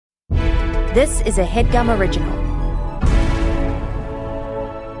This is a HeadGum original.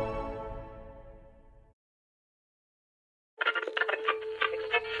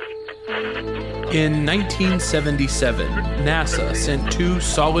 In 1977, NASA sent 2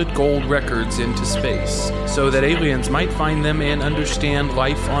 solid gold records into space so that aliens might find them and understand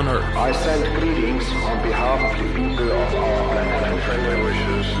life on Earth. I send greetings on behalf of the people of our planet and friendly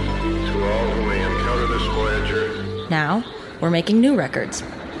wishes to all who may encounter this Voyager. Now, we're making new records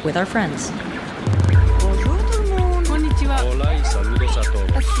with our friends.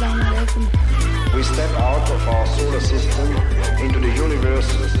 We step out of our solar system into the universe,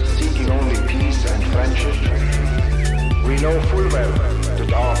 seeking only peace and friendship. We know full well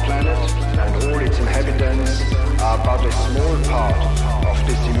that our planet and all its inhabitants are but a small part of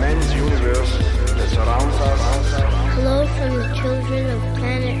this immense universe that surrounds us. Hello from the children of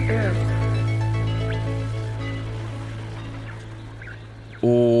planet Earth.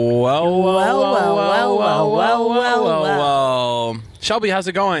 Well. Shelby, how's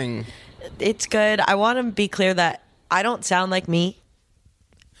it going? It's good. I want to be clear that I don't sound like me.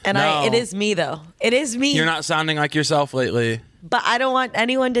 And No. it is me, though. It is me. You're not sounding like yourself lately. But I don't want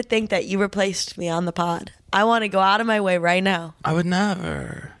anyone to think that you replaced me on the pod. I want to go out of my way right now. I would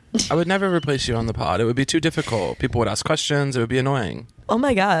never replace you on the pod. It would be too difficult. People would ask questions. It would be annoying. Oh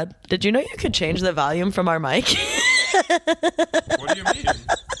my God. Did you know you could change the volume from our mic? What do you mean?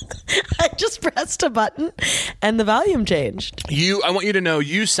 I just pressed a button and the volume changed. I want you to know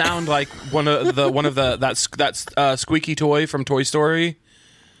you sound like one of that squeaky toy from Toy Story,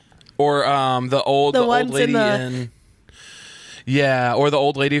 or the old lady or the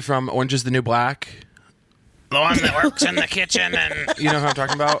old lady from Orange Is the New Black. The one that works in the kitchen, and you know who I'm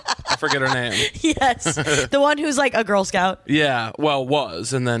talking about? I forget her name. Yes. The one who's like a Girl Scout. Yeah, well,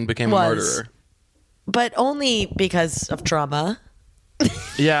 was and then became a murderer. But only because of trauma.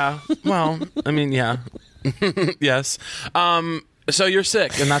 Yeah. Well, I mean, yeah. Yes. So you're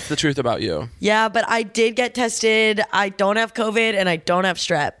sick, and that's the truth about you. Yeah, but I did get tested. I don't have COVID, and I don't have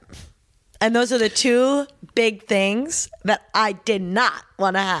strep. And those are the 2 big things that I did not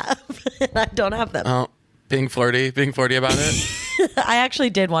want to have. And I don't have them. Oh, being flirty about it. I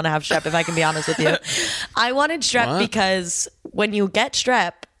actually did want to have strep, if I can be honest with you. I wanted strep because when you get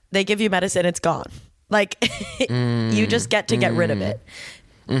strep, they give you medicine, it's gone. Like, you just get to get rid of it.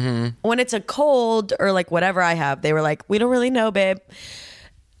 Mm-hmm. When it's a cold or like whatever I have, they were like, we don't really know, babe.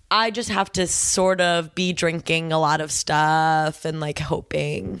 I just have to sort of be drinking a lot of stuff and like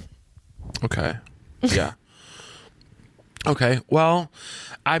hoping. Okay. Yeah. Okay. Well,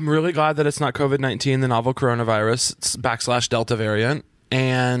 I'm really glad that it's not COVID-19, the novel coronavirus / Delta variant.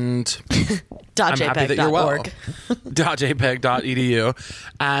 And I'm happy that you're well. .jpeg.edu.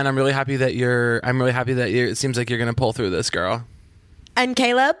 And I'm really happy that it seems like you're going to pull through this, girl. And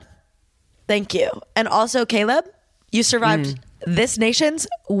Caleb, thank you. And also, Caleb, you survived this nation's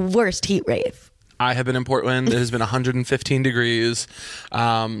worst heat wave. I have been in Portland. It has been 115 degrees.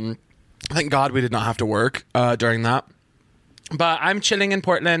 Thank God we did not have to work during that. But I'm chilling in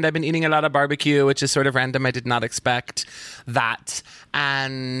Portland. I've been eating a lot of barbecue, which is sort of random. I did not expect that.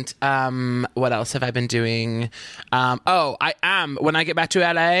 And what else have I been doing? I am. When I get back to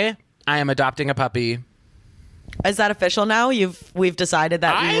LA, I am adopting a puppy. Is that official now? We've decided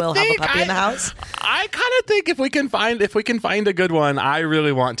that we will have a puppy in the house. I kind of think if we can find a good one, I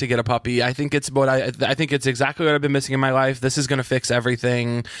really want to get a puppy. I think it's exactly what I've been missing in my life. This is going to fix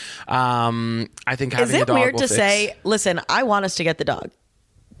everything. I think having a dog will fix. Is it weird to say, listen, I want us to get the dog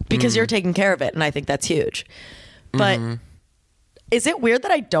because you're taking care of it, and I think that's huge. But is it weird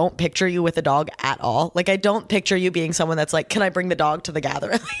that I don't picture you with a dog at all? Like, I don't picture you being someone that's like, can I bring the dog to the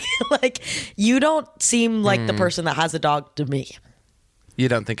gathering? Like, you don't seem like the person that has a dog to me. You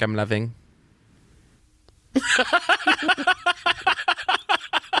don't think I'm loving?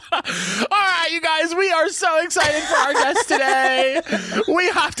 All right, you guys, we are so excited for our guest today. We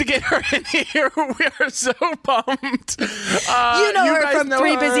have to get her in here. We are so pumped. You know her from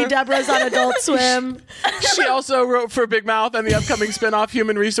Three Busy Debras on Adult Swim. She also wrote for Big Mouth and the upcoming spinoff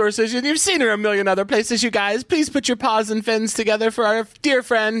Human Resources. And you've seen her a million other places, you guys. Please put your paws and fins together for our dear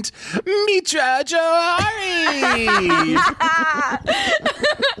friend, Mitra Jouhari.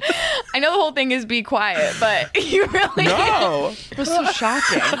 I know the whole thing is be quiet, but you really... No. It was so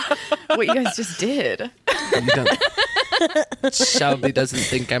shocking what you guys just did. Shelby doesn't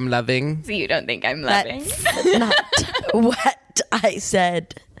think I'm loving. So you don't think I'm loving? That's not what I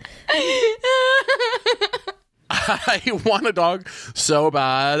said. I want a dog so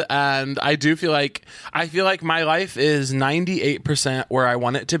bad, and I feel like my life is 98% where I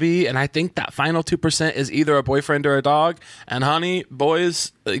want it to be, and I think that final 2% is either a boyfriend or a dog. And honey,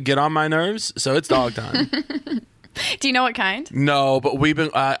 boys get on my nerves, so it's dog time. Do you know what kind? No, but we've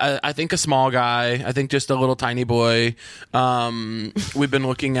been. I think a small guy. I think just a little tiny boy. We've been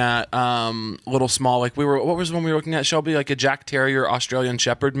looking at little small. Like what was when we were looking at, Shelby? Like a Jack Terrier Australian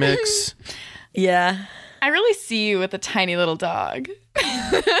Shepherd mix. Yeah. I really see you with a tiny little dog.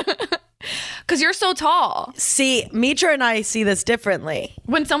 Because you're so tall. See, Mitra and I see this differently.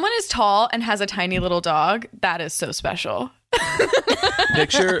 When someone is tall and has a tiny little dog, that is so special.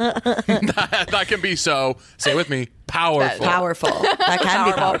 Picture that can be so. Say it with me. Powerful. Powerful. That can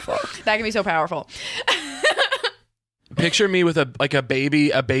be powerful. That can be so powerful. Picture me with a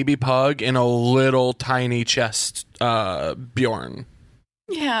baby pug in a little tiny chest. Bjorn.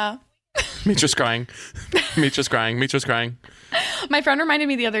 Yeah. Mitra's crying. Mitra's crying. My friend reminded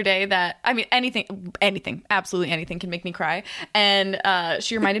me the other day that, I mean, anything, absolutely anything can make me cry. And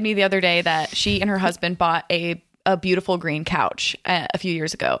she reminded me the other day that she and her husband bought a beautiful green couch a few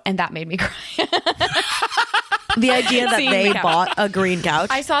years ago, and that made me cry. The idea that Seeing they the couch. bought a green couch.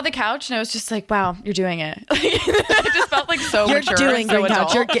 I saw the couch and I was just like, wow, you're doing it. I just felt like so You're mature. doing so green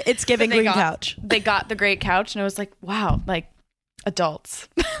couch. adult. It's giving They green got- couch. They got the great couch and I was like, wow, like adults.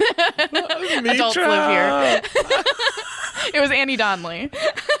 Adults live here. It was Annie Donnelly.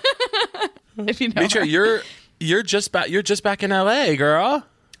 If you know Mitra, her. you're just back in LA, girl.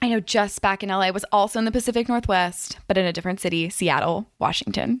 I know, just back in LA. I was also in the Pacific Northwest, but in a different city, Seattle,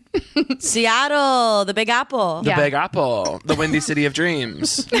 Washington. Seattle, the Big Apple. The Yeah. Big Apple, the windy city of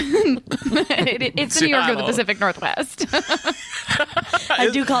dreams. It's in New York or the Seattle. Pacific Northwest. I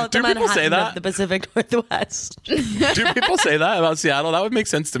do call it the Do people say Manhattan that? of the Pacific Northwest. Do people say that about Seattle? That would make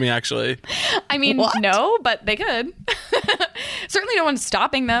sense to me, actually. I mean, What? no, but they could. Certainly no one's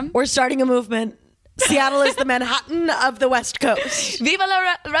stopping them. We're starting a movement. Seattle is the Manhattan of the West Coast. Viva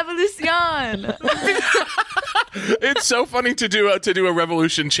la revolucion! It's so funny to do a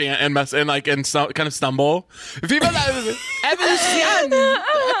revolution chant and kind of stumble. Viva la revolution!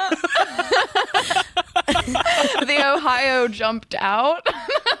 The Ohio jumped out.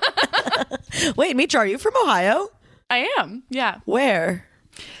 Wait, Mitra, are you from Ohio? I am, yeah. Where?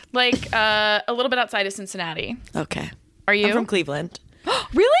 Like a little bit outside of Cincinnati. Okay. Are you? I'm from Cleveland.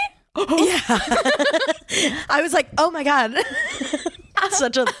 Really? I was like, oh my God.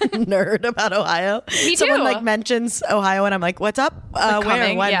 Such a nerd about Ohio. Me Someone too. like mentions Ohio and I'm like, what's up? Where?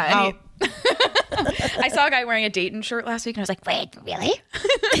 Coming, When? yeah, How? I saw a guy wearing a Dayton shirt last week and I was like, wait, really?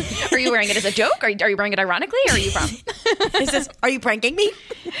 Are you wearing it as a joke? Are you wearing it ironically? Or are you from? Are you pranking me?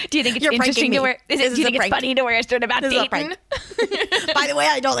 Do you think it's You're pranking interesting me. to wear? Do This is you a think it's prank. funny to wear a shirt about This is a Dayton? By the way,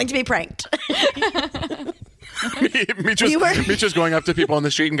 I don't like to be pranked. Mitra's going up to people on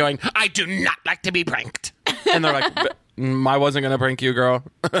the street and going, I do not like to be pranked. And they're like, I wasn't going to prank you, girl.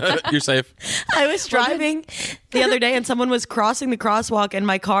 You're safe. I was driving the other day and someone was crossing the crosswalk and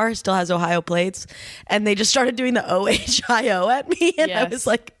my car still has Ohio plates and they just started doing the OHIO at me and I Yes. was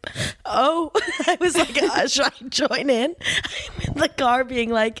like, oh, I was like, should I join in? I'm in the car being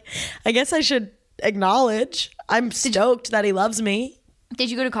like, I guess I should acknowledge. I'm stoked that he loves me. Did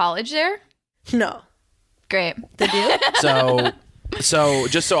you go to college there? No. Great. Did you? So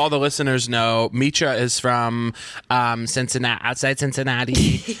just so all the listeners know, Mitra is from Cincinnati, outside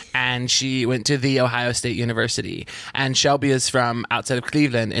Cincinnati, and she went to the Ohio State University. And Shelby is from outside of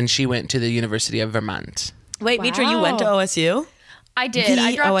Cleveland, and she went to the University of Vermont. Wait, Mitra, you went to OSU? I did. The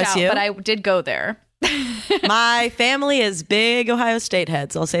I dropped OSU? out, but I did go there. My family is big Ohio State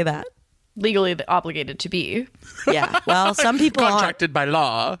heads. I'll say that. Legally obligated to be. Yeah. Well, some people aren't. Contracted by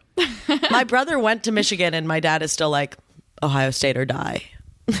law. My brother went to Michigan and my dad is still like, Ohio State or die.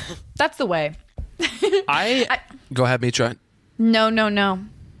 That's the way. Go ahead, Mitra. No.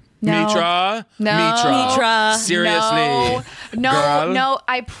 Mitra. Mitra. Seriously. Girl. No.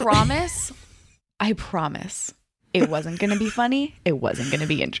 I promise. It wasn't going to be funny. It wasn't going to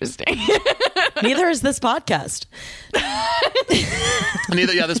be interesting. Neither is this podcast.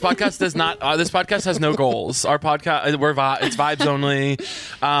 Neither. Yeah, this podcast does not. This podcast has no goals. Our podcast, it's vibes only.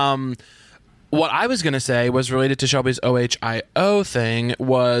 What I was going to say was related to Shelby's OHIO thing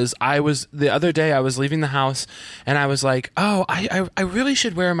was the other day I was leaving the house and I was like, oh, I really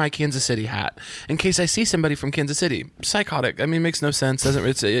should wear my Kansas City hat in case I see somebody from Kansas City. Psychotic. I mean, it makes no sense.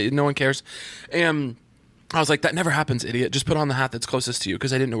 No one cares. And I was like, that never happens, idiot. Just put on the hat that's closest to you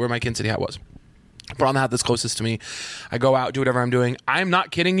because I didn't know where my Kansas City hat was. Put on the hat that's closest to me. I go out, do whatever I'm doing. I'm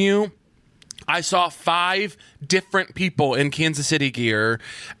not kidding you. I saw 5 different people in Kansas City gear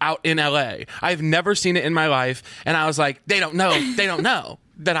out in LA. I've never seen it in my life. And I was like, they don't know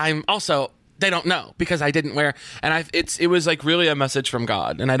that I'm also, they don't know because I didn't wear. And it was like really a message from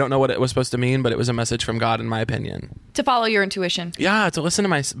God. And I don't know what it was supposed to mean, but it was a message from God in my opinion. To follow your intuition. Yeah, to listen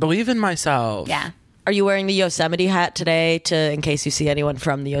to believe in myself. Yeah. Are you wearing the Yosemite hat today in case you see anyone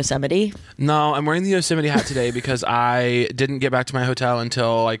from the Yosemite? No, I'm wearing the Yosemite hat today because I didn't get back to my hotel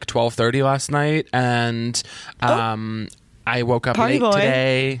until like 12:30 last night, and I woke up Party late boy.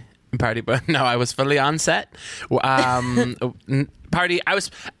 today. Party boy. No, I was fully on set. Party. I was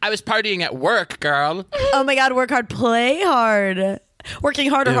partying at work, girl. Oh my God, work hard, play hard. Working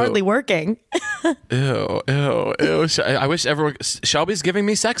hard or Ew. hardly working. Ew. I wish everyone. Shelby's giving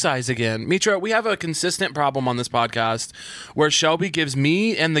me sex eyes again. Mitra, we have a consistent problem on this podcast where Shelby gives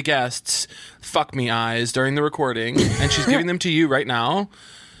me and the guests fuck me eyes during the recording, and she's giving them to you right now.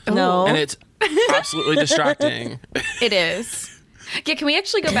 No. And it's absolutely distracting. It is. Yeah, can we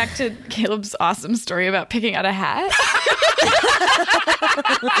actually go back to Caleb's awesome story about picking out a hat?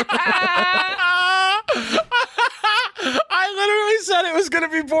 I literally said it was going to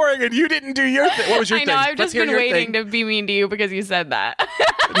be boring, and you didn't do your thing. What was your I thing? know, I've Let's just hear been your waiting thing. to be mean to you because you said that.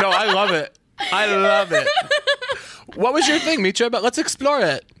 No, I love it. I love it. What was your thing, Mitra? But let's explore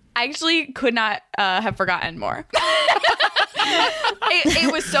it. I actually could not have forgotten more.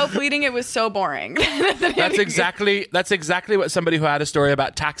 It was so fleeting. It was so boring. That's exactly what somebody who had a story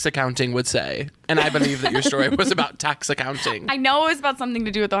about tax accounting would say. And I believe that your story was about tax accounting. I know it was about something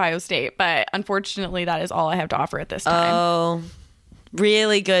to do with Ohio State, but unfortunately, that is all I have to offer at this time. Oh,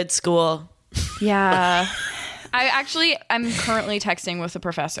 really good school. Yeah. I'm currently texting with a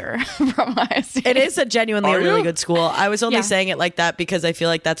professor from Ohio State. It is a genuinely Are a really you? good school. I was only Yeah. saying it like that because I feel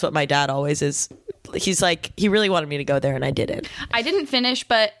like that's what my dad always is. He's like, he really wanted me to go there and I didn't. I didn't finish,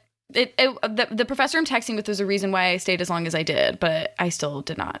 but the professor I'm texting with was a reason why I stayed as long as I did, but I still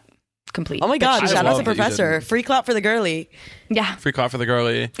did not complete. Oh my God, I shout out love to that you professor. didn't. Free clap for the girly. Yeah. Free call for the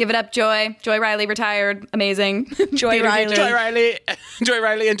girly. Give it up, Joy. Joy Riley retired. Amazing. Joy Riley. Joy Riley. Joy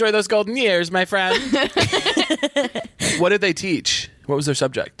Riley, enjoy those golden years, my friend. What did they teach? What was their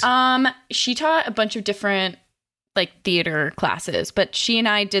subject? She taught a bunch of different like theater classes, but she and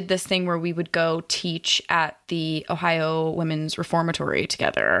I did this thing where we would go teach at the Ohio Women's Reformatory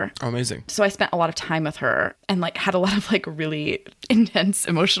together. Oh, amazing. So I spent a lot of time with her and like had a lot of like really intense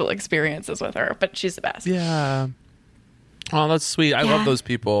emotional experiences with her, but she's the best. Yeah. Oh, that's sweet. I love those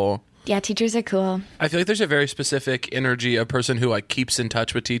people. Yeah, teachers are cool. I feel like there's a very specific energy, a person who like keeps in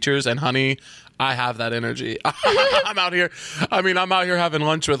touch with teachers. And honey, I have that energy. I'm out here having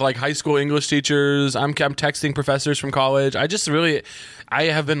lunch with like high school English teachers. I'm texting professors from college. I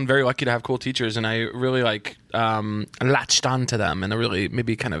have been very lucky to have cool teachers, and I really like latched onto them in a really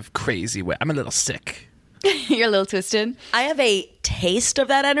maybe kind of crazy way. I'm a little sick. You're a little twisted. I have a taste of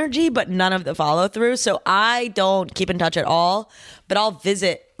that energy, but none of the follow through. So I don't keep in touch at all, but I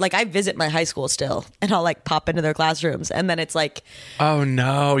visit my high school still, and I'll like pop into their classrooms. And then it's like, Oh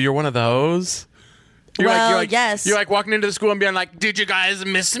no, you're one of those? yes. You're like walking into the school and being like, did you guys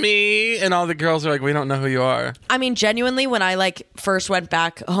miss me? And all the girls are like, we don't know who you are. I mean, genuinely, when I like first went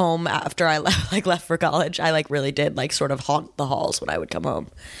back home after I left for college, I like really did like sort of haunt the halls when I would come home.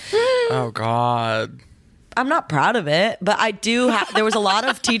 Oh God. I'm not proud of it, but I do. There was a lot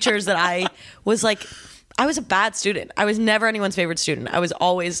of teachers that I was a bad student. I was never anyone's favorite student. I was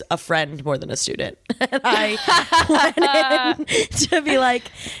always a friend more than a student. And I went in to be like,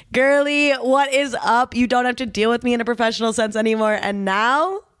 girly, what is up? You don't have to deal with me in a professional sense anymore. And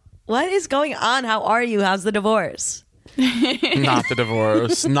now, what is going on? How are you? How's the divorce? Not the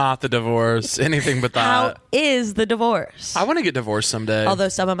divorce. Not the divorce. Anything but that. How is the divorce? I want to get divorced someday. Although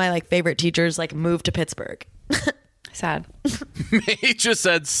some of my like favorite teachers like moved to Pittsburgh. Sad. He just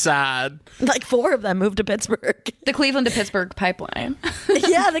said sad. Like 4 of them moved to Pittsburgh. The Cleveland to Pittsburgh pipeline.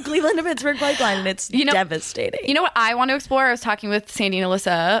 Yeah, the Cleveland to Pittsburgh pipeline, and it's devastating. You know what I want to explore? I was talking with Sandy and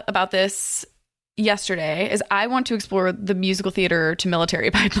Alyssa about this yesterday. Is I want to explore the musical theater to military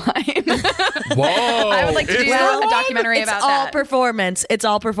pipeline. Whoa. I would like to do a documentary it's about all that. performance. It's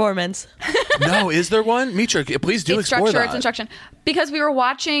all performance. No, is there one? Mitra, please do It's explore structure. that. It's instruction. Because we were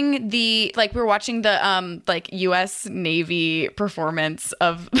watching the U.S. Navy performance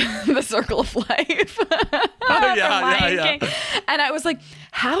of The Circle of Life. Oh, yeah. And I was like,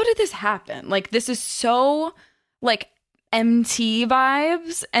 how did this happen? Like, this is so like MT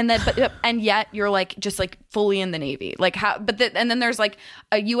vibes, and yet you're like just like fully in the Navy, like how? And then there's like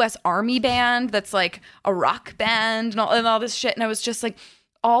a U.S. Army band that's like a rock band and all this shit, and I was just like,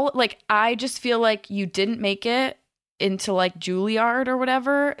 I just feel like you didn't make it into like Juilliard or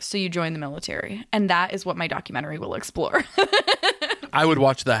whatever, so you join the military. And that is what my documentary will explore. I would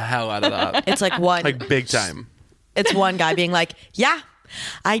watch the hell out of that. It's like one, Like big time. it's one guy being like, yeah,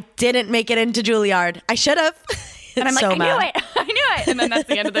 I didn't make it into Juilliard. I should have. And I'm like, so I mad. knew it. I knew it. And then that's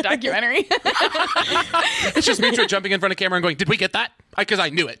the end of the documentary. It's just Mitra jumping in front of camera and going, "Did we get that?" Because I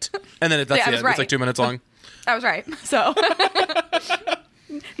knew it. And then that's Yeah, I the was end. right. It's like 2 minutes long. I was right. So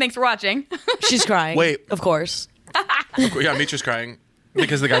thanks for watching. She's crying. Wait. Of course. Yeah, Mitra's crying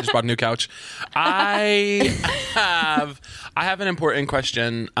because the guy just bought a new couch. I have an important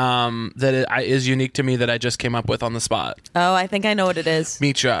question that is unique to me that I just came up with on the spot. Oh, I think I know what it is.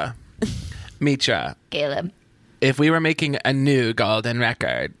 Mitra, Caleb. if we were making a new golden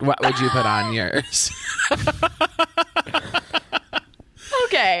record, what would you put on yours?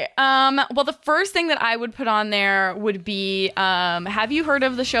 Okay. Well, the first thing that I would put on there would be, have you heard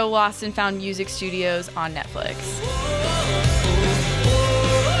of the show Lost and Found Music Studios on Netflix?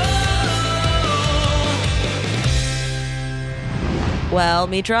 Well,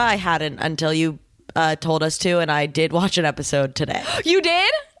 Mitra, I hadn't until you told us to, and I did watch an episode today. You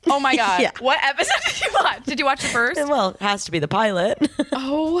did? Oh my God. Yeah. What episode did you watch? Did you watch the first? Well, it has to be the pilot.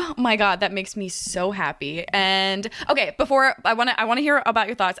 Oh my God, that makes me so happy. And okay, before I want to hear about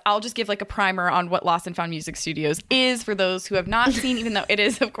your thoughts, I'll just give like a primer on what Lost and Found Music Studios is for those who have not seen, even though it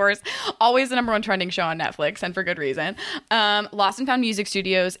is, of course, always the number one trending show on Netflix, and for good reason. Lost and Found Music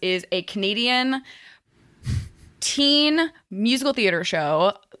Studios is a Canadian teen musical theater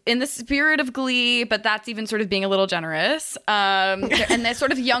show in the spirit of Glee, but that's even sort of being a little generous. And there's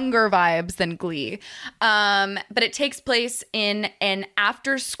sort of younger vibes than Glee. But it takes place in an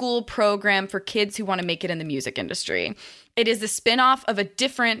after-school program for kids who want to make it in the music industry. It is the spin-off of a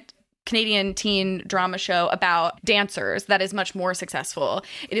different Canadian teen drama show about dancers that is much more successful.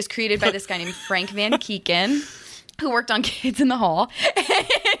 It is created by this guy named Frank Van Keeken, who worked on Kids in the Hall.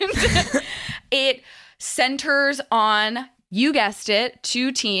 And it centers on, you guessed it,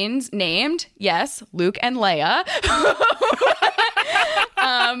 two teens named, yes, Luke and Leia,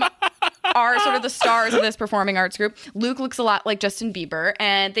 are sort of the stars of this performing arts group. Luke looks a lot like Justin Bieber,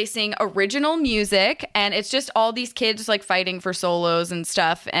 and they sing original music, and it's just all these kids like fighting for solos and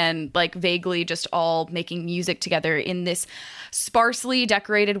stuff, and like vaguely just all making music together in this sparsely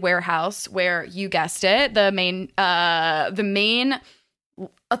decorated warehouse where, you guessed it, the main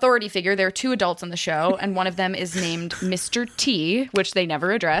authority figure. There are two adults on the show, and one of them is named Mr. T, which they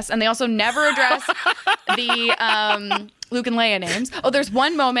never address, and they also never address the Luke and Leia names. Oh, there's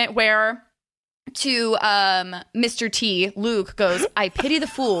one moment where to Mr. T, Luke goes, "I pity the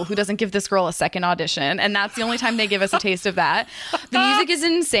fool who doesn't give this girl a second audition," and that's the only time they give us a taste of that. The music is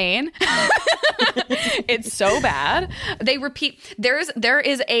insane. It's so bad. They repeat. There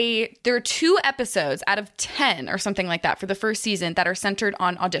are 2 episodes out of 10 or something like that for the first season that are centered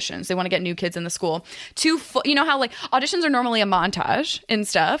on auditions. They want to get new kids in the school. You know how like auditions are normally a montage and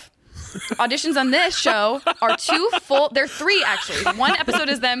stuff. Auditions on this show are 2 full. They're 3 actually. One episode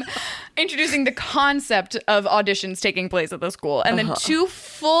is them introducing the concept of auditions taking place at the school, and then 2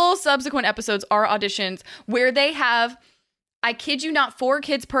 full subsequent episodes are auditions where they have, I kid you not, 4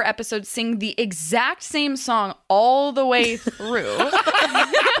 kids per episode sing the exact same song all the way through.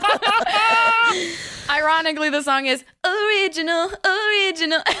 Ironically, the song is original.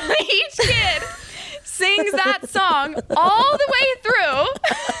 Each kid sings that song all the way through.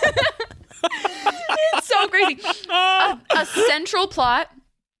 It's so crazy. A central plot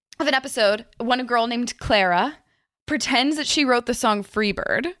of an episode, one girl named Clara pretends that she wrote the song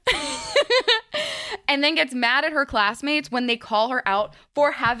Freebird and then gets mad at her classmates when they call her out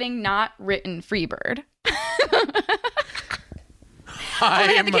for having not written Freebird.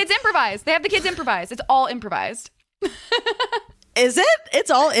 They have the kids improvise. It's all improvised. Is it?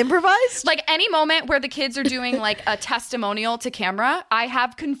 It's all improvised? Like any moment where the kids are doing like a testimonial to camera, I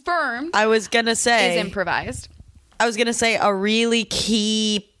have confirmed I was going to say. is improvised. I was going to say a really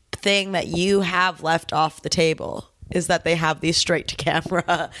key thing that you have left off the table is that they have these straight to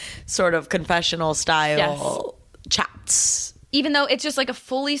camera sort of confessional style chats. Even though it's just like a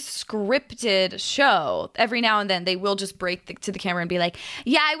fully scripted show, every now and then they will just break to the camera and be like,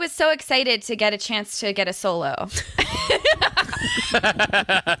 "Yeah, I was so excited to get a chance to get a solo."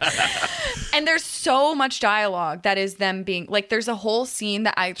 And there's so much dialogue that is them being like, there's a whole scene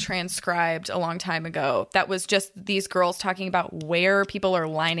that I transcribed a long time ago that was just these girls talking about where people are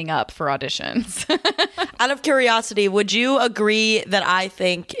lining up for auditions. Out of curiosity, would you agree that I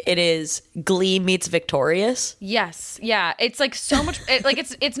think it is Glee meets Victorious? Yes. Yeah. It's like so much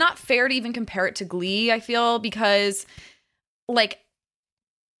it's not fair to even compare it to Glee, I feel, because like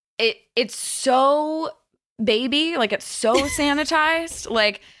it's so baby. Like it's so sanitized.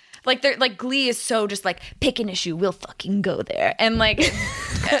 Like they're like Glee is so just like pick an issue, we'll fucking go there, and like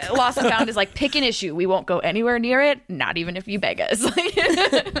Lost and Found is like pick an issue, we won't go anywhere near it, not even if you beg us.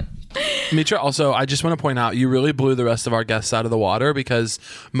 Mitra, also, I just want to point out, you really blew the rest of our guests out of the water, because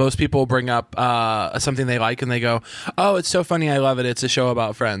most people bring up something they like and they go, "Oh, it's so funny, I love it. It's a show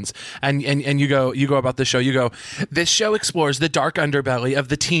about friends." And you go about the show. You go, "This show explores the dark underbelly of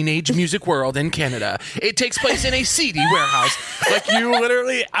the teenage music world in Canada. It takes place in a seedy warehouse." Like you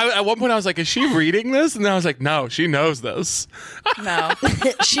literally, at one point I was like, "Is she reading this?" And then I was like, "No, she knows this. No,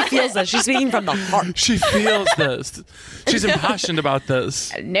 She feels this. She's speaking from the heart. She feels this. She's impassioned about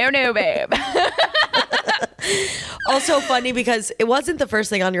this." no, babe. Also funny because it wasn't the first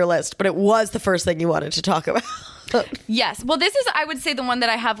thing on your list, but it was the first thing you wanted to talk about. Yes. Well, this is, I would say, the one that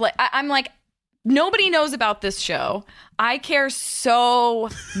I have, like, I'm like, nobody knows about this show. I care so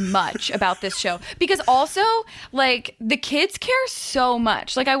much about this show because also, like, the kids care so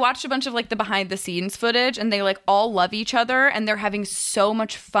much. Like, I watched a bunch of, like, the behind the scenes footage and they, like, all love each other and they're having so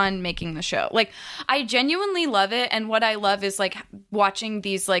much fun making the show. Like, I genuinely love it. And what I love is, like, watching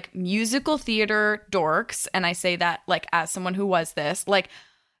these, like, musical theater dorks. And I say that, like, as someone who was this, like,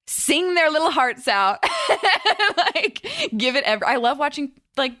 sing their little hearts out. Like, give it I love watching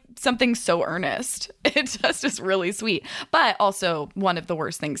like something so earnest. It just is really sweet, but also one of the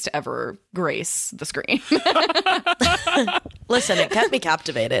worst things to ever grace the screen. Listen, it kept me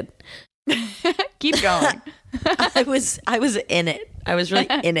captivated. Keep going. I was in it. I was really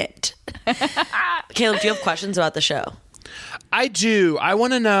in it. Caleb, do you have questions about the show? I do. I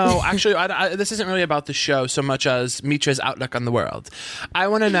want to know, actually, this isn't really about the show so much as Mitra's outlook on the world. I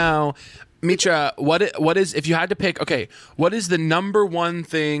want to know, Mitra, what is, if you had to pick, okay, what is the number one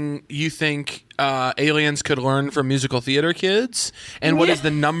thing you think aliens could learn from musical theater kids? And what is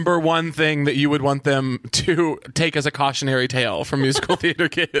the number one thing that you would want them to take as a cautionary tale from musical theater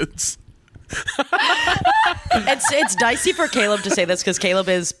kids? It's dicey for Caleb to say this because Caleb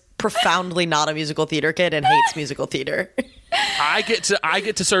is profoundly not a musical theater kid and hates musical theater. I get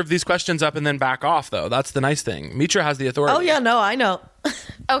to serve these questions up and then back off, though. That's the nice thing. Mitra has the authority. Oh yeah, no, I know.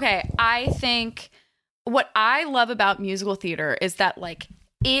 Okay, I think what I love about musical theater is that, like,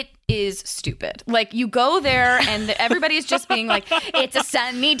 it is stupid. Like, you go there and everybody's just being like, it's a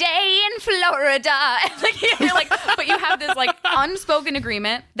sunny day in Florida. And like, you're like, but you have this like unspoken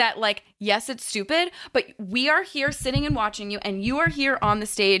agreement that, like, yes, it's stupid, but we are here sitting and watching you, and you are here on the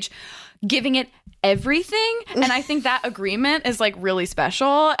stage giving it everything. And I think that agreement is like really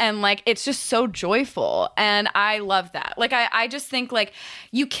special, and like it's just so joyful, and I love that. Like I just think, like,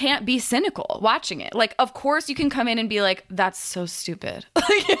 you can't be cynical watching it. Like, of course you can come in and be like, that's so stupid.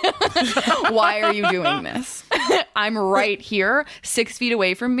 Why are you doing this? I'm right here 6 feet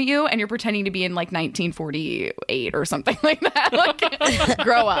away from you and you're pretending to be in like 1948 or something like that. Like,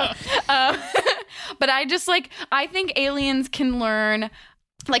 grow up. But I think aliens can learn,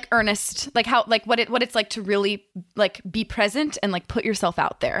 like, Earnest, like how, like what it's like to really like be present and like put yourself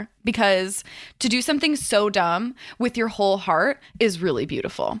out there, because to do something so dumb with your whole heart is really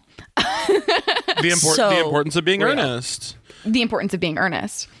beautiful. The importance of being real. earnest. The importance of being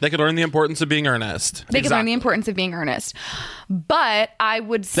earnest. They could learn the importance of being earnest. They could learn the importance of being earnest. But I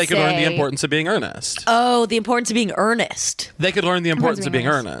would say... They could learn the importance of being earnest. Oh, the importance of being earnest. They could learn the importance of being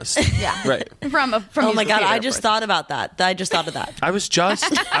earnest. Yeah. Right. From Oh my God, theater, I of just course. thought about that. I just thought of that. I'm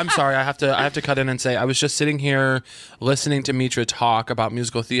sorry, I have to cut in and say, I was just sitting here listening to Mitra talk about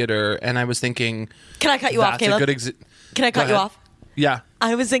musical theater, and I was thinking... Can I cut you off, that's a Caleb? good Can I cut you off? Yeah.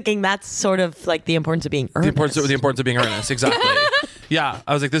 I was thinking that's sort of like the importance of being earnest. The importance of being earnest, exactly. Yeah,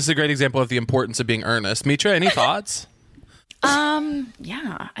 I was like, this is a great example of the importance of being earnest. Mitra, any thoughts?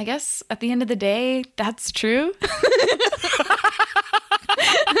 Yeah, I guess at the end of the day, that's true.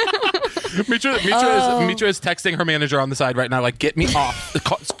 Mitra is texting her manager on the side right now, like, get me off.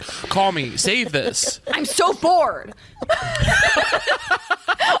 Call me. Save this. I'm so bored.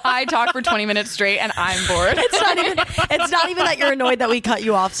 I talk for 20 minutes straight and I'm bored. It's not even that you're annoyed that we cut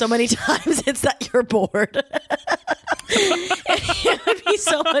you off so many times. It's that you're bored. It would be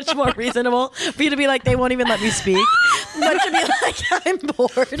so much more reasonable for you to be like, they won't even let me speak, but to be like, I'm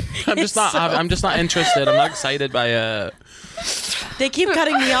bored. I'm just not interested. I'm not excited by it. They keep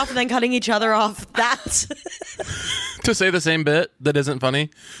cutting me off and then cutting each other off. That's To say the same bit that isn't funny.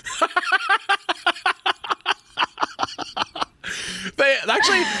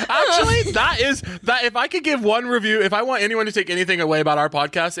 Actually, that if I could give one review, if I want anyone to take anything away about our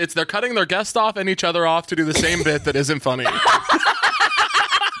podcast, it's they're cutting their guest off and each other off to do the same bit that isn't funny.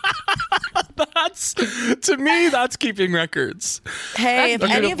 To me, that's keeping records. Hey, That's if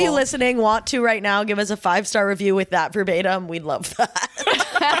any of you beautiful. listening want to right now give us a 5-star review with that verbatim, we'd love that.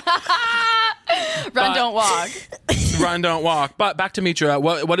 Run, don't walk. Run, don't walk. But back to Mitra.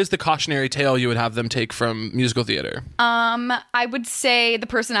 What is the cautionary tale you would have them take from musical theater? I would say the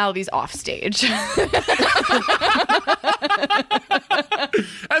personalities off stage.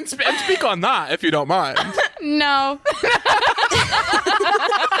 And speak on that if you don't mind. No.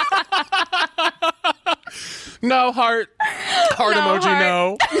 No heart. Heart No emoji. heart.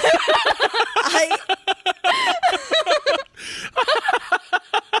 No.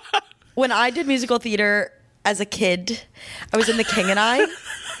 When I did musical theater as a kid, I was in The King and I.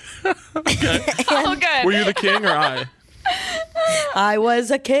 Oh, good. Were you the king or I? I was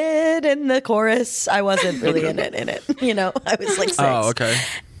a kid in the chorus. I wasn't really in it. You know, I was like 6. Oh, okay.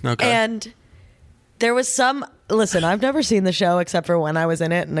 Okay. And there was some. Listen, I've never seen the show except for when I was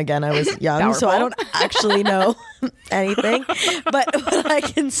in it, and again, I was young, so I don't actually know anything. But what I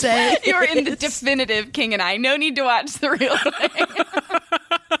can say, You were in the definitive King and I. No need to watch the real thing.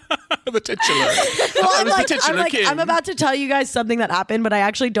 The titular. well, I was the titular king. I'm about to tell you guys something that happened, but I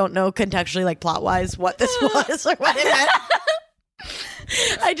actually don't know contextually, like plot wise, what this was or what it meant.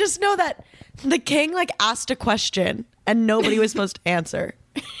 I just know that the king like asked a question and nobody was supposed to answer.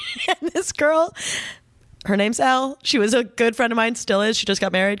 And this girl, her name's Elle. She was a good friend of mine, still is. She just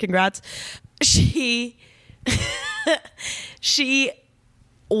got married. Congrats. She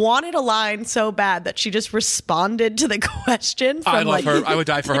wanted a line so bad that she just responded to the question from I love her. the I would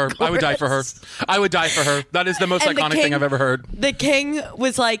die for her. I would die for her. chorus. I would die for her. That is the most And the iconic thing king- I've ever heard. The king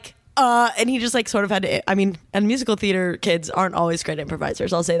was like, and he just like sort of had to, I mean, and musical theater kids aren't always great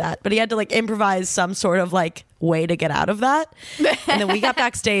improvisers, I'll say that. But he had to like improvise some sort of like way to get out of that. And then we got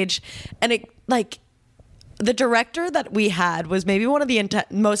backstage and it like, the director that we had was maybe one of the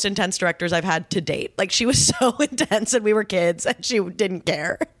most intense directors I've had to date. Like she was so intense and we were kids and she didn't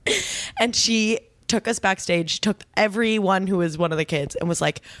care. And she took us backstage, took everyone who was one of the kids and was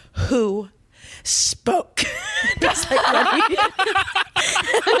like, who spoke? Just like ready.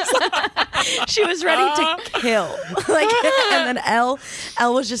 She was ready to kill. Like, and then Elle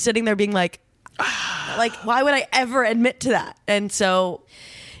was just sitting there being like, why would I ever admit to that? And so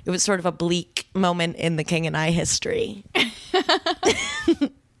it was sort of a bleak moment in the King and I history.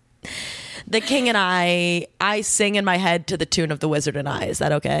 The King and I sing in my head to the tune of The Wizard and I. Is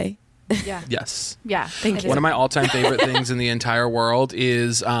that okay? Yeah. Yes. Yeah. Thank you. One of my all-time favorite things in the entire world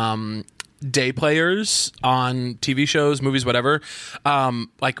is day players on TV shows, movies, whatever,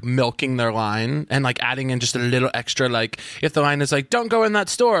 like milking their line and like adding in just a little extra. Like if the line is like, "Don't go in that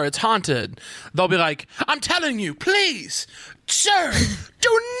store, it's haunted," they'll be like, "I'm telling you, please, sir,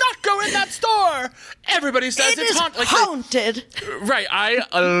 do not go in that store." Everybody says It it's is haunted. Like, haunted. right. I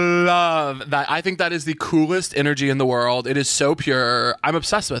love that. I think that is the coolest energy in the world. It is so pure. I'm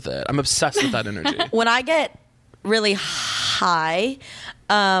obsessed with it. I'm obsessed with that energy. When I get really high,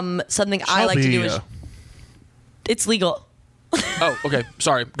 something I like to do is it's legal. Oh, okay.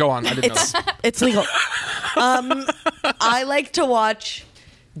 Sorry. Go on. I didn't know that. It's legal. I like to watch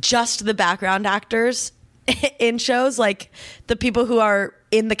just the background actors in shows, like the people who are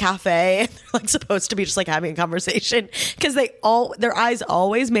in the cafe and they're like supposed to be just like having a conversation because their eyes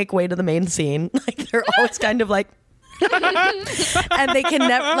always make way to the main scene. Like they're always kind of like, and they can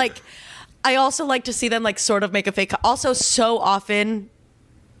never like. I also like to see them like sort of make a fake. Also, so often,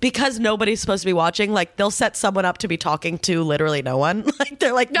 because nobody's supposed to be watching, like they'll set someone up to be talking to literally no one. Like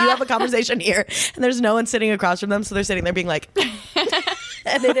they're like, you have a conversation here, and there's no one sitting across from them, so they're sitting there being like,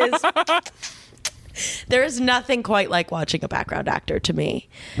 and it is. There is nothing quite like watching a background actor to me.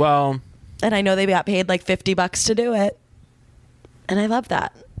 Well, And I know they got paid like $50 to do it, and I love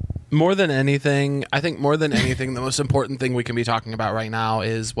that. more than anything, I think more than anything, the most important thing we can be talking about right now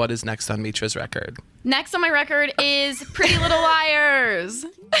is what is next on Mitra's record. Next on my record is Pretty Little Liars.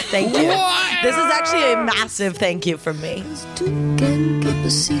 Thank you. This is actually a massive thank you from me. Two can keep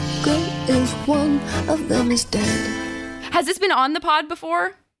a secret if one of them is dead. Has this been on the pod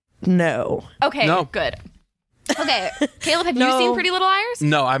before? No. Okay, No. good. Okay, Caleb, have No. you seen Pretty Little Liars?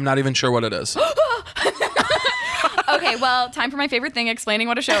 No, I'm not even sure what it is. Okay, well, time for my favorite thing, explaining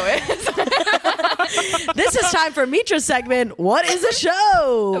what a show is. This is time for Mitra's segment, What is a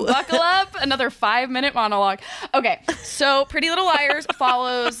Show? Buckle up, another 5-minute monologue. Okay, so Pretty Little Liars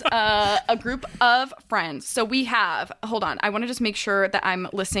follows a group of friends. So we have, hold on, I want to just make sure that I'm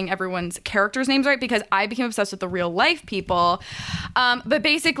listing everyone's characters' names right because I became obsessed with the real life people. But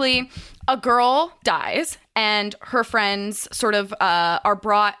basically, a girl dies and her friends sort of are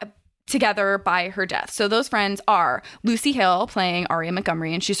brought together by her death. So those friends are Lucy Hale playing Aria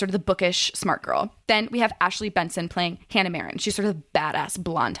Montgomery, and she's sort of the bookish smart girl. Then we have Ashley Benson playing Hannah Marin. She's sort of the badass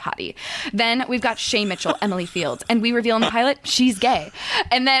blonde hottie. Then we've got Shay Mitchell, Emily Fields, and we reveal in the pilot she's gay.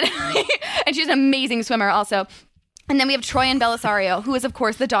 And then and she's an amazing swimmer also. And then we have Troy and Belisario, who is, of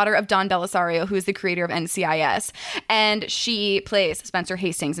course, the daughter of Don Belisario, who is the creator of NCIS. And she plays Spencer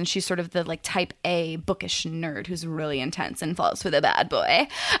Hastings, and she's sort of the like type A bookish nerd who's really intense and falls for the bad boy.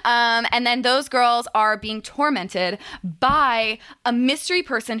 And then those girls are being tormented by a mystery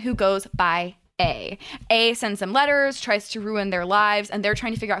person who goes by A. A sends them letters, tries to ruin their lives, and they're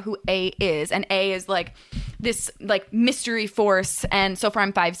trying to figure out who A is. And A is like this like mystery force. And so far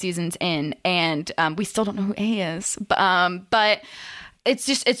I'm 5 seasons in, and we still don't know who A is. But it's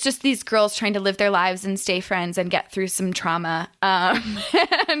just these girls trying to live their lives and stay friends and get through some trauma.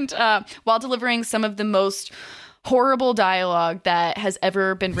 And while delivering some of the most horrible dialogue that has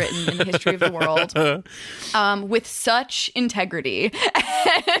ever been written in the history of the world, with such integrity.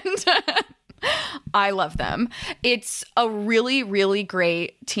 And I love them. It's a really, really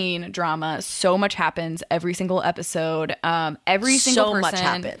great teen drama. So much happens every single episode. Every single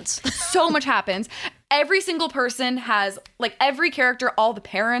person. So much happens. Every single person has, like, every character, all the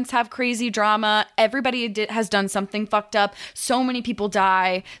parents have crazy drama. Everybody has done something fucked up. So many people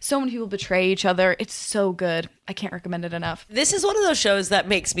die. So many people betray each other. It's so good. I can't recommend it enough. This is one of those shows that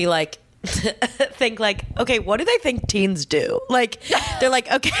makes me like think like, okay, what do they think teens do? Like, they're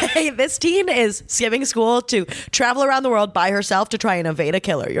like, okay, this teen is skipping school to travel around the world by herself to try and evade a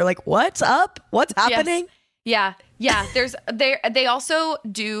killer. You're like, what's up? What's happening? Yes. Yeah. They also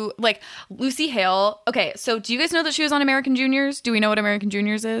do, like, Lucy Hale. Okay, so do you guys know that she was on American Juniors? Do we know what American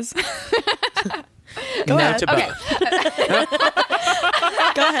Juniors is? Go ahead. To okay.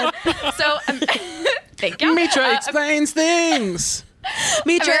 Go ahead. So, thank you. Mitra explains things.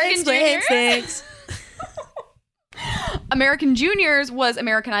 Mitra American explains Junior? things. American Juniors was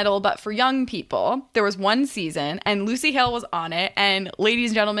American Idol, but for young people. There was one season, and Lucy Hale was on it. And ladies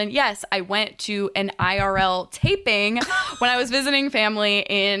and gentlemen, yes, I went to an IRL taping when I was visiting family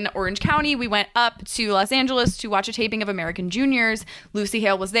in Orange County. We went up to Los Angeles to watch a taping of American Juniors. Lucy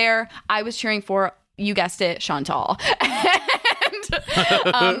Hale was there. I was cheering for, you guessed it, Chantal.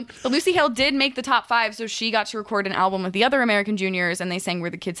 But Lucy Hale did make the top 5, so she got to record an album with the other American Juniors, and they sang We're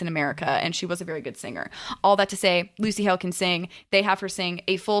the Kids in America, and she was a very good singer. All that to say, Lucy Hale can sing. They have her sing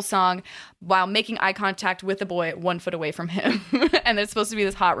a full song while making eye contact with a boy 1 foot away from him. And it's supposed to be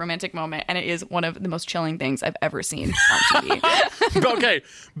this hot romantic moment, and it is one of the most chilling things I've ever seen on TV. Okay,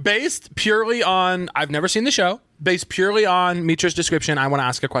 based purely on, I've never seen the show, based purely on Mitra's description, I want to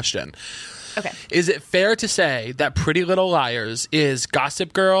ask a question. Okay. Is it fair to say that Pretty Little Liars is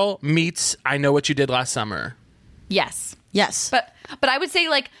Gossip Girl meets I Know What You Did Last Summer? Yes. Yes. But I would say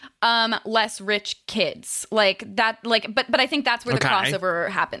like less rich kids. Like that, like but I think that's where the crossover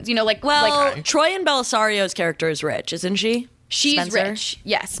happens. You know, like, well, like Troy and Belisario's character is rich, isn't she? she's Spencer? rich.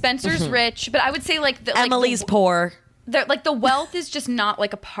 Yes, Spencer's rich, but I would say like Emily's poor. The wealth is just not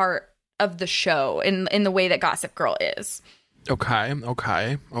like a part of the show in the way that Gossip Girl is. Okay.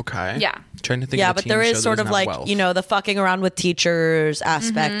 Yeah. Trying to think. Yeah, of a but TV there show is that sort doesn't of have like, wealth. you know, the fucking around with teachers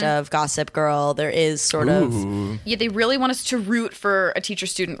aspect of Gossip Girl. There is sort of. Yeah, they really want us to root for a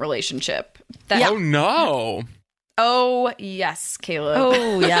teacher-student relationship. Oh no. Oh yes, Caleb.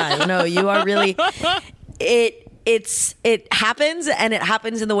 Oh yeah, no, you are really. It happens, and it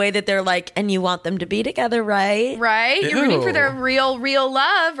happens in the way that they're like, and you want them to be together, right? Right? You're rooting for Ew. their real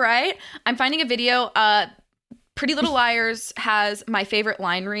love, right? I'm finding a video. Pretty Little Liars has my favorite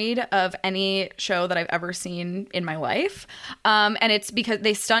line read of any show that I've ever seen in my life. And it's because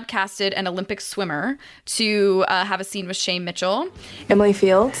they stunt casted an Olympic swimmer to have a scene with Shay Mitchell. Emily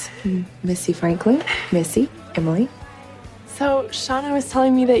Fields, Missy Franklin, Missy, Emily. So, Shauna was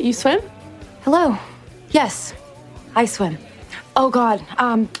telling me that you swim? Hello. Yes, I swim. Oh, God.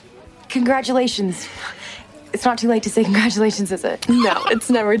 Congratulations. It's not too late to say congratulations, is it? No, it's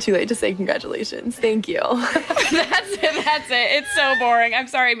never too late to say congratulations. Thank you. That's it. It's so boring. I'm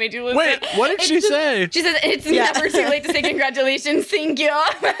sorry I made you listen. Wait, what did she say? She says it's never too late to say congratulations. Thank you.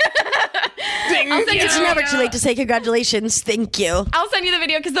 It's never too late to say congratulations. Thank you. I'll send you the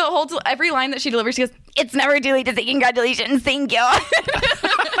video because every line that she delivers, she goes, "It's never too late to say congratulations. Thank you."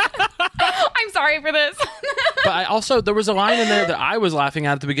 I'm sorry for this. But there was a line in there that I was laughing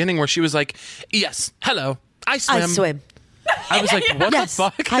at the beginning where she was like, "Yes, hello, I swim." I swim. I was like, "What Yes, the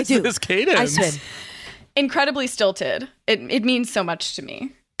fuck I is do. this cadence?" I swim. Incredibly stilted. It means so much to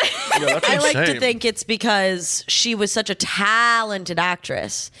me. Yeah, that's I like to insane. think it's because she was such a talented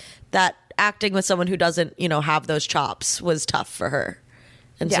actress that acting with someone who doesn't, have those chops was tough for her.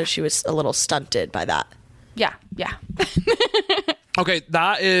 And so she was a little stunted by that. Yeah. Okay,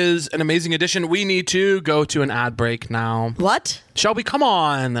 that is an amazing addition. We need to go to an ad break now. What? Shelby, come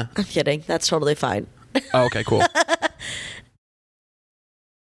on. I'm kidding. That's totally fine. Oh, okay, cool.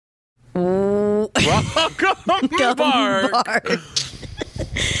 Welcome, Bark.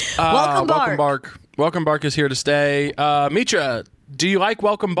 Welcome, Bark. Welcome, Bark is here to stay. Mitra, do you like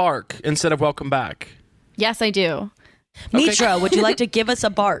Welcome Bark instead of Welcome Back? Yes, I do. Mitra, would you like to give us a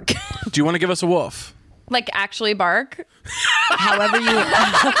bark? Do you want to give us a woof? Like actually bark? However you.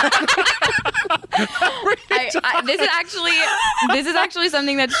 This is actually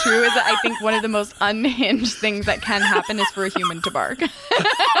something that's true. Is that I think one of the most unhinged things that can happen is for a human to bark.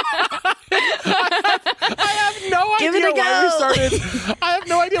 I have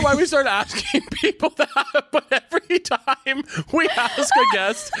no idea why we started asking people that, but every time we ask a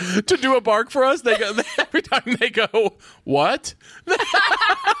guest to do a bark for us, every time they go, "What?"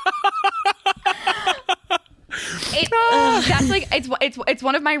 That's like it's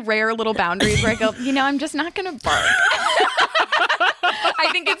one of my rare little boundaries where I go, I'm just not gonna bark. I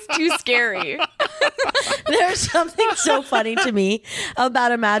think it's too scary. There's something so funny to me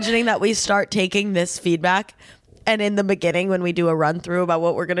about imagining that we start taking this feedback, and in the beginning when we do a run through about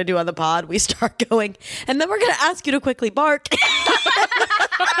what we're going to do on the pod, we start going, and then we're going to ask you to quickly bark.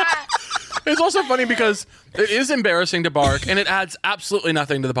 It's also funny because it is embarrassing to bark, and it adds absolutely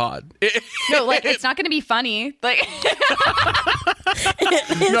nothing to the pod. It's not going to be funny. Like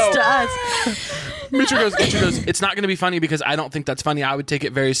it is to us. Mitra goes, it's not going to be funny because I don't think that's funny. I would take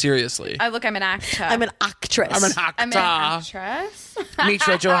it very seriously. I'm an actor. I'm an actress. I'm an actress.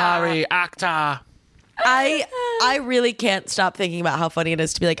 Mitra Jouhari, actor. I really can't stop thinking about how funny it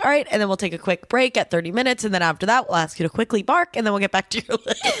is to be like, all right, and then we'll take a quick break at 30 minutes, and then after that, we'll ask you to quickly bark, and then we'll get back to your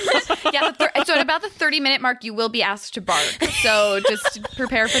list. So at about the 30-minute mark, you will be asked to bark. So just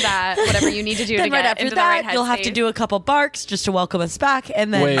prepare for that, whatever you need to do then to right get after into that, the right headspace. you'll have to do a couple barks just to welcome us back,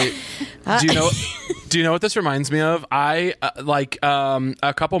 and then... Wait, do you know what this reminds me of? I,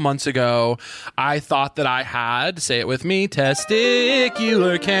 a couple months ago, I thought that I had, say it with me,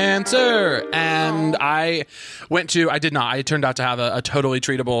 testicular cancer. And I did not. I turned out to have a totally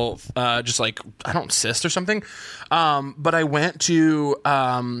treatable, cyst or something. But I went to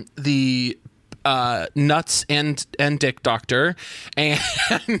the nuts and dick doctor,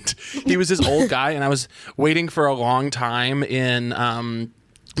 and he was this old guy, and I was waiting for a long time in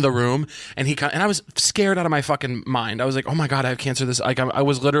the room, and I was scared out of my fucking mind. I was like, oh my god, I have cancer. I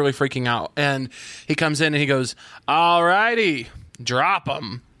was literally freaking out. And he comes in and he goes, alrighty, drop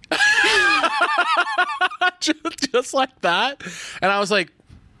him. just like that. And I was like,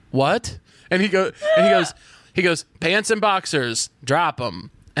 what? And he goes, pants and boxers, drop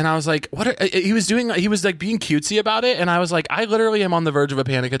them. And I was like, what? He was like being cutesy about it. And I was like, I literally am on the verge of a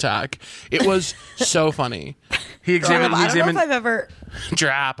panic attack. It was so funny. I don't know if I've ever...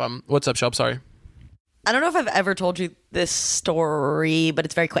 Drop him. What's up, Shelb? Sorry. I don't know if I've ever told you this story, but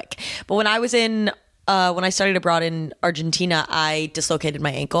it's very quick. But when I was when I studied abroad in Argentina, I dislocated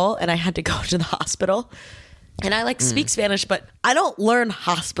my ankle and I had to go to the hospital. And I speak Spanish, but I don't learn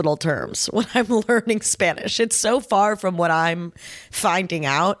hospital terms when I'm learning Spanish. It's so far from what I'm finding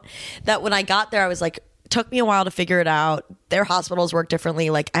out that when I got there, I was like, took me a while to figure it out. Their hospitals work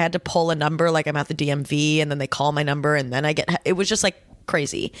differently. Like I had to pull a number, like I'm at the DMV, and then they call my number, and then it was just like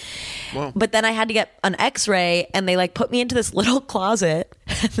crazy. Whoa. But then I had to get an x-ray, and they put me into this little closet,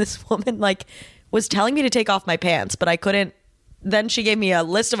 and this woman was telling me to take off my pants, but I couldn't. Then she gave me a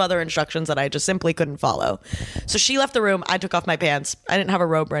list of other instructions that I just simply couldn't follow. So she left the room. I took off my pants. I didn't have a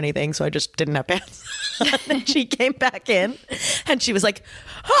robe or anything, so I just didn't have pants. And then she came back in, and she was like,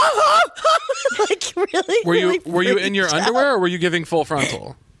 really? Were you in your underwear, or were you giving full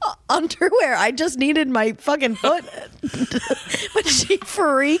frontal? Underwear. I just needed my fucking foot. But she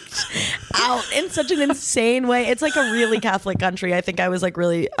freaked out in such an insane way. It's like a really Catholic country. I think I was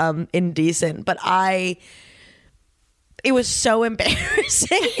really indecent, but it was so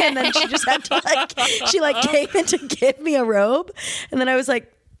embarrassing. And then she just had to came in to give me a robe, and then I was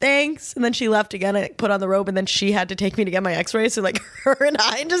like, thanks. And then she left again. I put on the robe, and then she had to take me to get my x-ray. So her and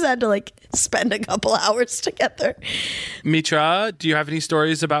I just had to spend a couple hours together. Mitra, do you have any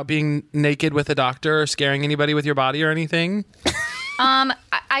stories about being naked with a doctor or scaring anybody with your body or anything? I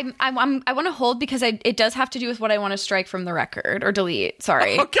want to hold because it does have to do with what I want to strike from the record or delete.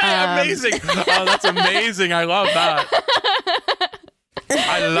 Sorry. Okay, amazing. Oh, that's amazing. I love that.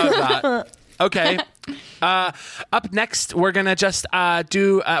 I love that. Okay. Up next, we're gonna just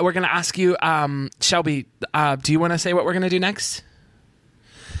we're gonna ask you, Shelby. Do you want to say what we're gonna do next?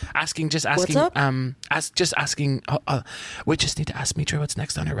 Just What's asking. up? We just need to ask Mitra what's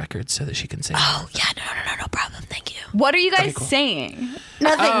next on her record so that she can sing. Oh yeah, no problem. Thank you. What are you guys saying?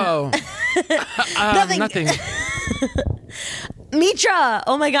 Nothing. Oh, nothing. Mitra.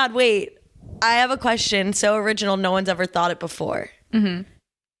 Oh my God. Wait. I have a question. So original. No one's ever thought it before. Mm-hmm.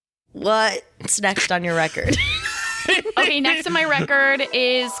 What's next on your record? Okay, next on my record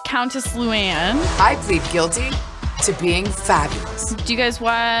is Countess Luann. I plead guilty to being fabulous. Do you guys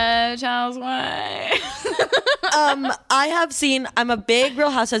watch Housewives? I have seen. I'm a big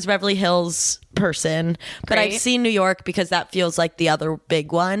Real Housewives of Beverly Hills person, but Great. I've seen New York because that feels like the other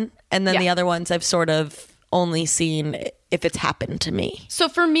big one, and then the other ones I've sort of only seen if it's happened to me. So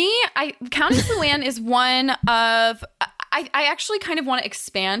for me, Countess Luann is one of. I actually kind of want to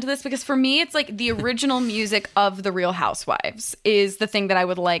expand this because for me, it's like the original music of the Real Housewives is the thing that I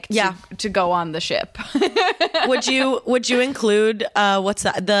would like to go on the ship. Would you include what's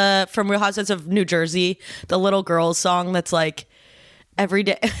that? The from Real Housewives of New Jersey, the little girls song that's like every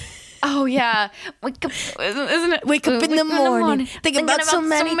day. Oh yeah, wake up, isn't it? Wake up in the morning, thinking about so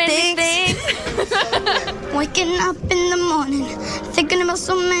many things. Waking up in the morning, thinking about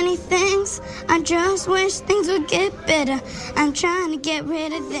so many things. I just wish things would get better. I'm trying to get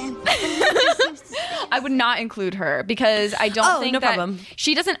rid of them. I would not include her because I don't think that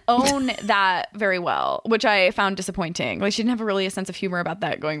she doesn't own that very well, which I found disappointing. Like she didn't have really a sense of humor about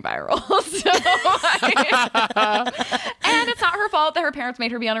that going viral. And it's not her fault that her parents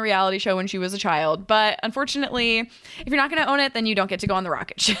made her be on a reality show when she was a child. But unfortunately, if you're not going to own it, then you don't get to go on the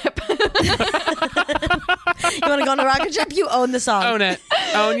rocket ship. You want to go on the rocket ship? You own the song. Own it.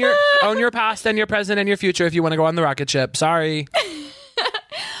 Own your past and your present and your future if you want to go on the rocket ship. Sorry.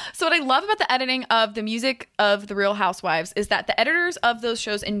 So what I love about the editing of the music of The Real Housewives is that the editors of those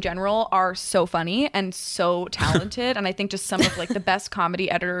shows in general are so funny and so talented. And I think just some of like the best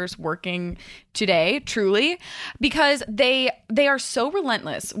comedy editors working today, truly, because they are so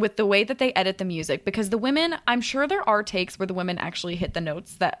relentless with the way that they edit the music, because the women, I'm sure there are takes where the women actually hit the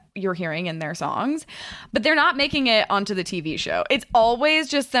notes that you're hearing in their songs, but they're not making it onto the TV show. It's always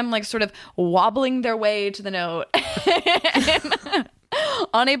just them like sort of wobbling their way to the note. And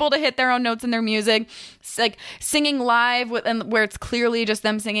unable to hit their own notes in their music, like singing live and where it's clearly just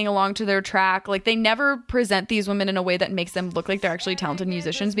them singing along to their track. Like they never present these women in a way that makes them look like they're actually talented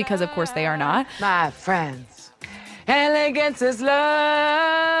musicians, because of course they are not. My friends, elegance is love.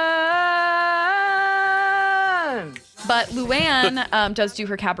 But Luann does do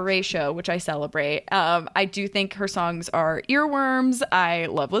her cabaret show, which I celebrate. I do think her songs are earworms. I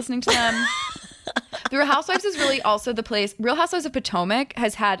love listening to them. The Real Housewives is really also the place. Real Housewives of Potomac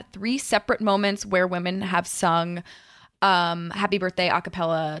has had 3 separate moments where women have sung Happy Birthday a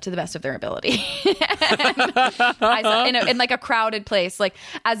cappella to the best of their ability. in like a crowded place, like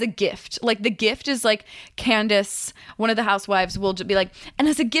as a gift. Like the gift is like Candace, one of the housewives, will just be like, and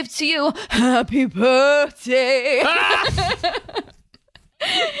as a gift to you, happy birthday.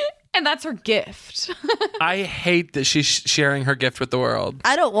 And that's her gift. I hate that she's sharing her gift with the world.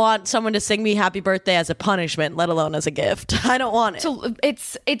 I don't want someone to sing me happy birthday as a punishment, let alone as a gift. I don't want it. So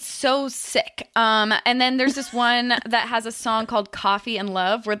it's so sick. And then there's this one that has a song called Coffee and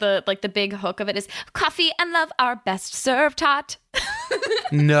Love, where the big hook of it is coffee and love are best served hot.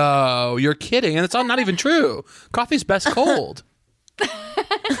 No, you're kidding. And it's not even true. Coffee's best cold.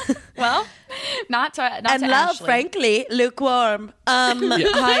 Well, not to and love, Ashley. frankly, lukewarm.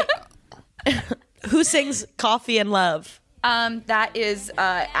 Who sings Coffee and Love? That is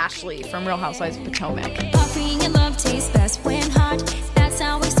Ashley from Real Housewives of Potomac. Coffee and love tastes best when hot. That's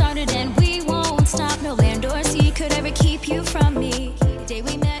how we started, and we won't stop. No land or sea could ever keep you from me. The day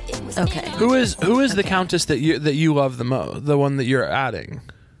we met, it was okay. Who is the countess that you love the most? The one that you're adding?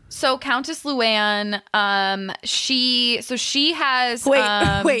 So Countess Luann, she has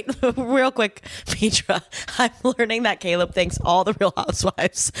wait, real quick, Mitra. I'm learning that Caleb thinks all the Real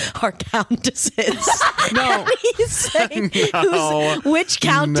Housewives are countesses. No, he's saying which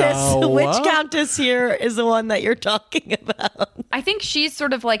countess here is the one that you're talking about. I think she's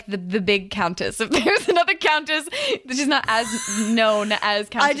sort of like the big countess. If there's another countess, she's not as known as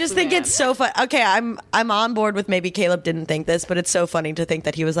Countess I just think Luann. it's so fun. Okay, I'm on board with maybe Caleb didn't think this, but it's so funny to think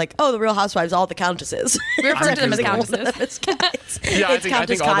that he was like, oh, the Real Housewives, all the countesses. We refer to them as countesses. Yeah, it's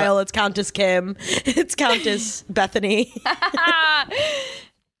Countess Kyle, it's Countess Kim, it's Countess Bethany.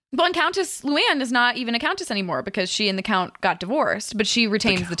 Well, and Countess Luann is not even a countess anymore because she and the Count got divorced, but she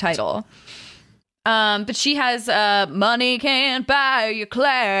retains the title. But she has money can't buy your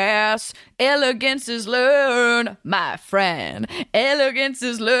class. Elegance is learned, my friend. Elegance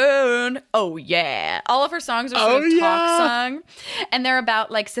is learned. Oh yeah. All of her songs are sort of talk song, and they're about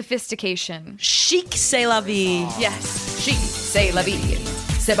like sophistication. Chic, c'est la vie. Yes, chic, c'est la vie.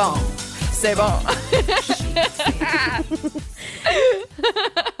 C'est bon, c'est bon.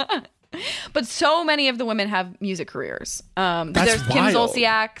 But so many of the women have music careers. There's Kim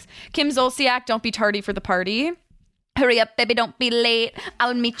Zolciak. Kim Zolciak, Don't Be Tardy for the Party. Hurry up, baby, don't be late.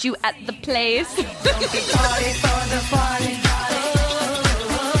 I'll meet you at the place. Don't be tardy for the party.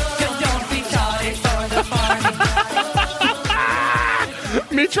 Don't be tardy for the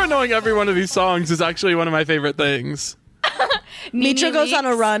party. Mitra knowing every one of these songs is actually one of my favorite things. Mitra goes on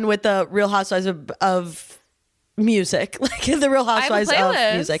a run with the Real Housewives of music, like the Real Housewives of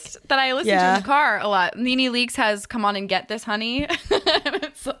music that I listen to in the car a lot. Nene Leakes has Come On and Get This Honey.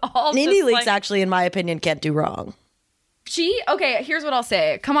 It's all Nene just Leakes like, actually, in my opinion, can't do wrong. Here's what I'll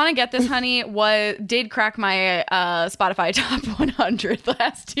say. Come On and Get This Honey did crack my Spotify top 100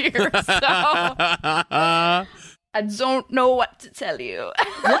 last year. So I don't know what to tell you.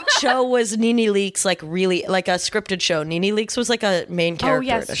 What show was Nene Leakes like really like a scripted show? Nene Leakes was like a main character.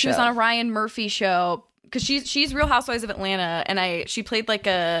 Oh yes, in a she was on a Ryan Murphy show. Because she's Real Housewives of Atlanta, and she played like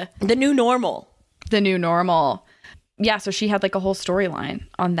The New Normal. Yeah, so she had like a whole storyline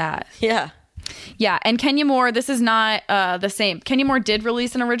on that. Yeah. Yeah, and Kenya Moore, this is not the same. Kenya Moore did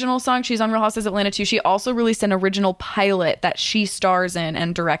release an original song. She's on Real Housewives of Atlanta too. She also released an original pilot that she stars in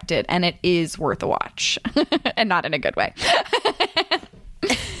and directed, and it is worth a watch. And not in a good way.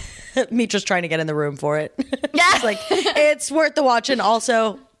 Mitra's trying to get in the room for it. Yeah. It's like, it's worth the watch, and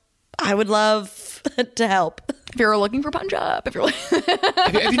also I would love to help. If you're looking for Punjab, if you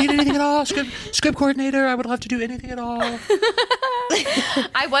need anything at all, script coordinator, I would love to do anything at all.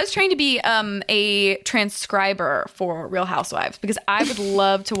 I was trying to be a transcriber for Real Housewives because I would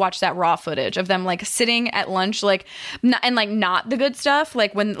love to watch that raw footage of them like sitting at lunch, like not the good stuff,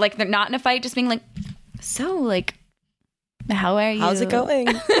 like when like they're not in a fight, just being like, so like, how are you? How's it going?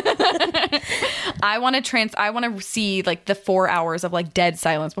 I want to see like the 4 hours of like dead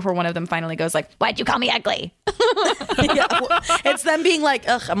silence before one of them finally goes like, "Why'd you call me ugly?" Yeah, well, it's them being like,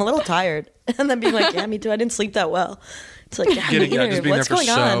 "Ugh, I'm a little tired," and then being like, "Yeah, me too. I didn't sleep that well." It's like, just being what's there for going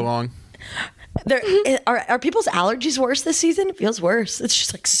so on? long. Are people's allergies worse this season? It feels worse. It's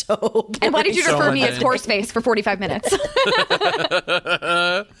just like so boring. And why did you refer me as Horseface for 45 minutes?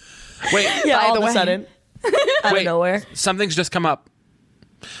 Wait, yeah, all of a sudden. Out of nowhere. Something's just come up.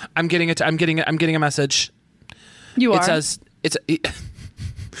 I'm getting a message. You are. It says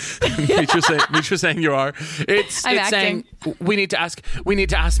Mitra saying you are. It's saying we need to ask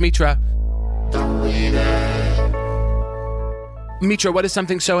Mitra. Mitra, what is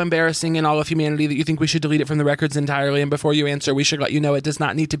something so embarrassing in all of humanity that you think we should delete it from the records entirely? And before you answer, we should let you know it does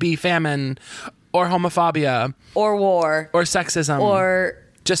not need to be famine or homophobia or war or sexism or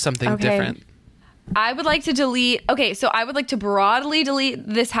just something different. I would like to delete. Okay, so I would like to broadly delete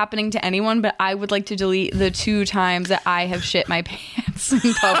this happening to anyone, but I would like to delete the 2 times that I have shit my pants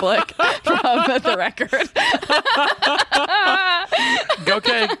in public from the record.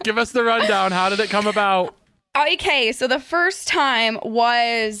 Okay, give us the rundown. How did it come about? Okay, so the first time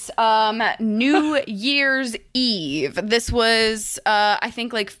was New Year's Eve. This was, I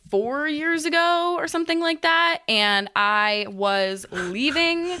think, like 4 years ago or something like that. And I was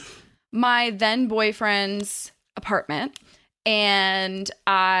leaving my then boyfriend's apartment, and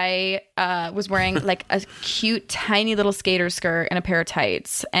I was wearing like a cute tiny little skater skirt and a pair of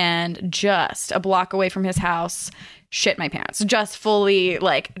tights, and just a block away from his house shit my pants, just fully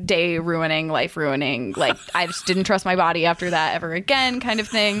like day ruining, life ruining, like I just didn't trust my body after that ever again kind of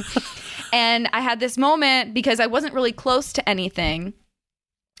thing. And I had this moment because I wasn't really close to anything.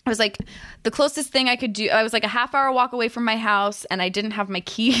 I was like, the closest thing I could do, I was like a half-hour walk away from my house, and I didn't have my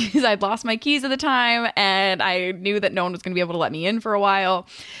keys. I'd lost my keys at the time, and I knew that no one was going to be able to let me in for a while.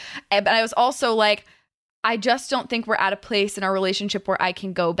 But I was also like, I just don't think we're at a place in our relationship where I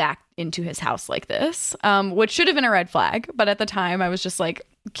can go back into his house like this, which should have been a red flag. But at the time, I was just like,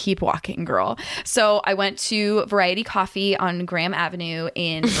 keep walking, girl. So I went to Variety Coffee on Graham Avenue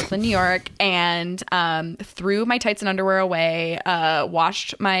in Brooklyn, New York, and threw my tights and underwear away,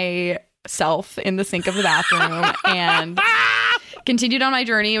 washed myself in the sink of the bathroom, and continued on my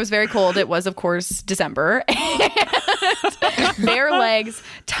journey. It was very cold. It was, of course, December. And bare legs,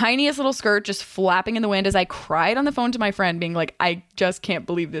 tiniest little skirt just flapping in the wind as I cried on the phone to my friend being like, I just can't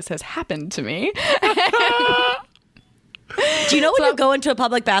believe this has happened to me. Do you know when you go into a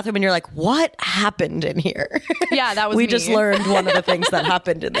public bathroom and you're like, what happened in here? Yeah, that was we me. just learned one of the things that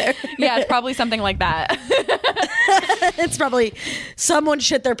happened in there. Yeah, it's probably something like that. It's probably someone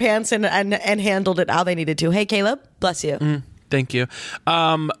shit their pants and handled it how they needed to. Hey, Caleb, bless you. Thank you.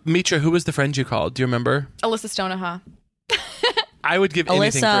 Mitra, who was the friend you called? Do you remember? Alyssa Stoneha. I would give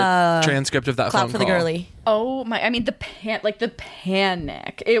anything for a transcript of that phone call. Clap for the girly. Oh my! I mean, the panic.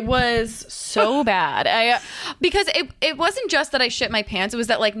 It was so bad. Because it wasn't just that I shit my pants. It was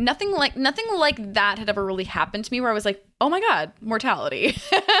that like nothing like that had ever really happened to me. Where I was like, oh my god, mortality.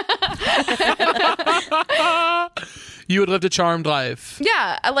 You would lived a charmed life.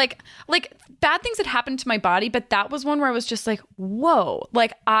 Yeah, like bad things had happened to my body, but that was one where I was just like, whoa.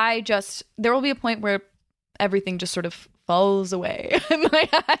 Like there will be a point where everything just sort of falls away and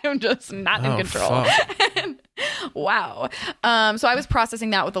like I'm just not in control. Wow. So I was processing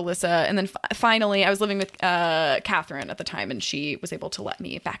that with Alyssa, and then finally I was living with Catherine at the time, and she was able to let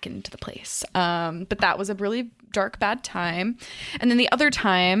me back into the place. But that was a really dark, bad time. And then the other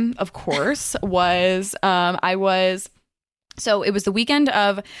time, of course, was so it was the weekend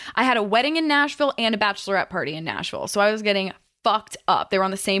of, I had a wedding in Nashville and a bachelorette party in Nashville. So I was getting fucked up. They were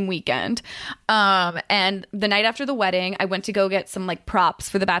on the same weekend. And the night after the wedding, I went to go get some like props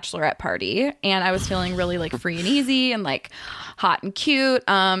for the bachelorette party, and I was feeling really like free and easy and like hot and cute.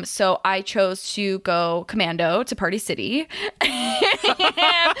 So I chose to go commando to Party City.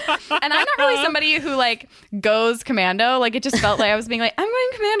 And I'm not really somebody who like goes commando. Like it just felt like I was being like, I'm going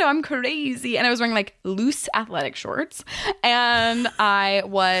commando, I'm crazy. And I was wearing like loose athletic shorts, and I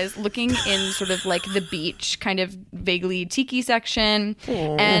was looking in sort of like the beach kind of vaguely tiki section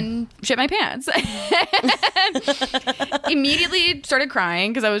and shit my pants. And immediately started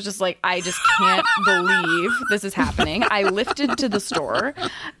crying because I was just like, I just can't believe this is happening. I lifted to the store,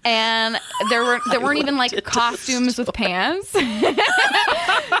 and there weren't even like costumes with pants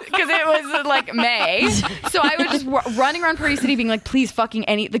because it was like May. So I was just running around Party City being like, please fucking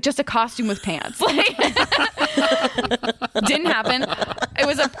just a costume with pants. Like didn't happen.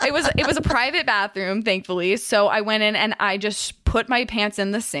 It was a private bathroom, thankfully. So I went in and I just put my pants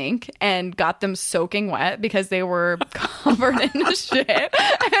in the sink and got them soaking wet because they were covered in shit,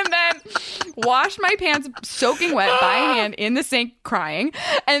 and then washed my pants soaking wet by hand in the sink crying,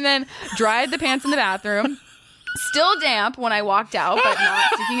 and then dried the pants in the bathroom, still damp when I walked out, but not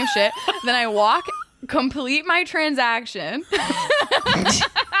stinking of shit. Then I complete my transaction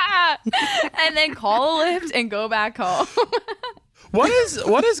and then call a Lyft and go back home.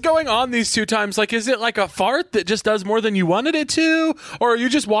 What is going on these two times? Like, is it like a fart that just does more than you wanted it to? Or are you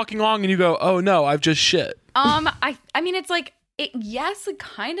just walking along and you go, oh no, I've just shit? I mean, it's like, yes, a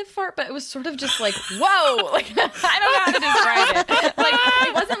kind of fart, but it was sort of just like, whoa, like, I don't know how to describe it. Like,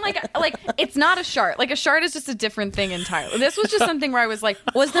 it wasn't like, it's not a shart. Like, a shart is just a different thing entirely. This was just something where I was like,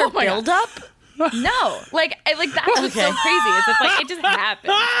 was there build up? No, like that's what's so crazy. It's just like it just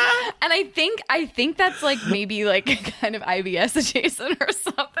happened, and I think that's like maybe like kind of IBS adjacent or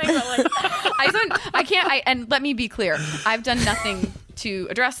something. But like I can't. And let me be clear, I've done nothing to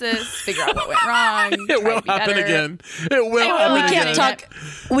address this, figure out what went wrong. It will happen again. It will happen again.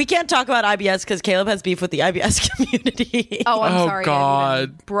 We can't talk about IBS because Caleb has beef with the IBS community. Oh, I'm sorry. God. I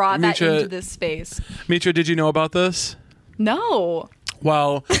even brought that into this space. Mitra, did you know about this? No.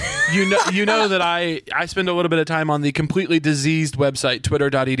 Well, you know that I spend a little bit of time on the completely diseased website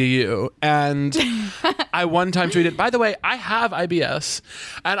twitter.edu, and I one time tweeted, by the way, I have IBS,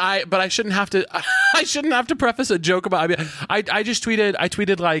 but I shouldn't have to preface a joke about IBS. I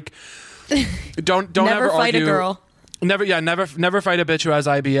tweeted like, don't never ever fight argue. a girl. Never fight a bitch who has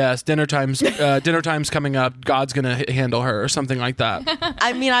IBS. Dinner time's coming up. God's gonna handle her, or something like that.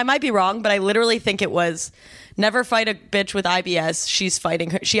 I mean, I might be wrong, but I literally think it was never fight a bitch with IBS. She's fighting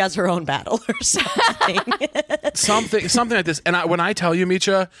her. She has her own battle or something. something like this. And when I tell you,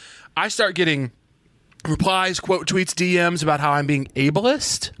 Mitra, I start getting replies, quote tweets, DMs about how I'm being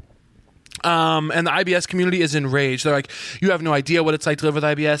ableist. And the IBS community is enraged. They're like, you have no idea what it's like to live with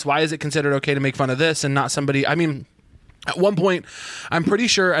IBS. Why is it considered okay to make fun of this and not somebody? I mean, at one point, I'm pretty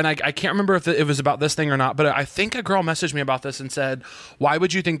sure, and I can't remember if it was about this thing or not, but I think a girl messaged me about this and said, why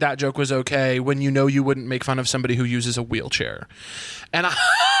would you think that joke was okay when you know you wouldn't make fun of somebody who uses a wheelchair? And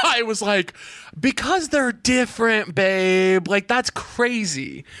I was like, because they're different, babe. Like, that's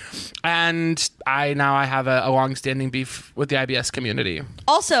crazy. And I have a long-standing beef with the IBS community.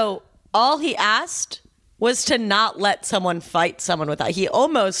 Also, all he asked was to not let someone fight someone with that. He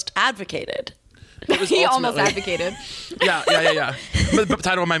almost advocated. He almost advocated. Yeah. But the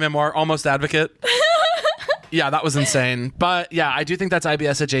title of my memoir, Almost Advocate. Yeah, that was insane. But yeah, I do think that's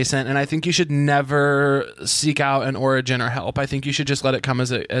IBS adjacent, and I think you should never seek out an origin or help. I think you should just let it come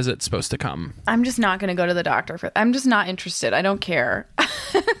as it's supposed to come. I'm just not going to go to the doctor I'm just not interested. I don't care.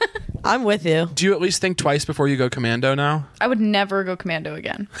 I'm with you. Do you at least think twice before you go commando now? I would never go commando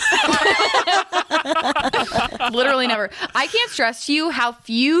again. Literally never. I can't stress to you how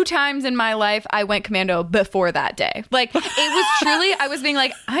few times in my life I went commando before that day. Like, it was truly, I was being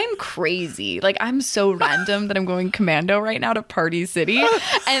like, I'm crazy. Like, I'm so random that I'm going commando right now to Party City,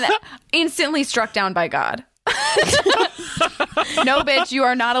 and instantly struck down by God. No, bitch, you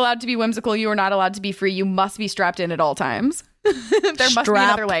are not allowed to be whimsical. You are not allowed to be free. You must be strapped in at all times. There must be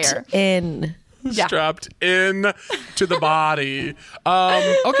another layer. Strapped in to the body.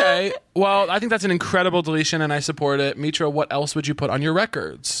 Okay. Well, I think that's an incredible deletion and I support it. Mitra, what else would you put on your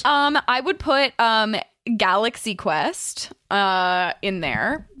records? I would put Galaxy Quest in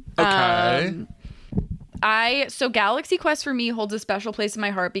there. Okay. So Galaxy Quest for me holds a special place in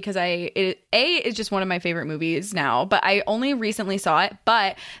my heart because it's just one of my favorite movies now, but I only recently saw it,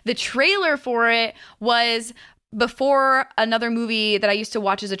 but the trailer for it was before another movie that I used to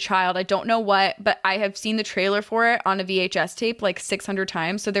watch as a child. I don't know what, but I have seen the trailer for it on a VHS tape like 600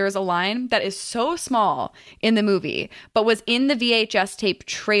 times. So there is a line that is so small in the movie, but was in the VHS tape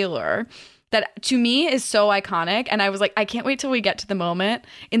trailer that to me is so iconic. And I was like, I can't wait till we get to the moment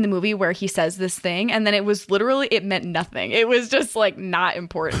in the movie where he says this thing. And then it was literally, it meant nothing. It was just like not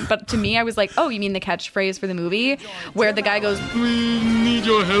important. But to me, I was like, oh, you mean the catchphrase for the movie where the guy goes, "We need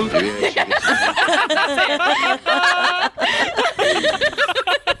your help." We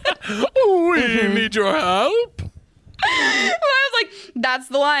need your help. I was like, that's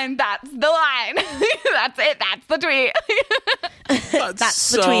the line. That's the line. That's it. That's the tweet. That's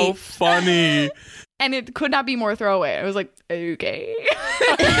so the tweet. Funny. And it could not be more throwaway. I was like, okay.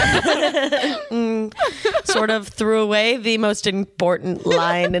 Sort of threw away the most important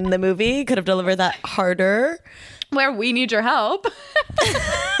line in the movie. Could have delivered that harder. Where we need your help.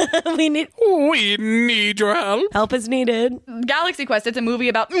 We need your help. Help is needed. Galaxy Quest, it's a movie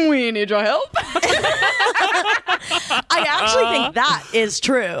about we need your help. I actually think that is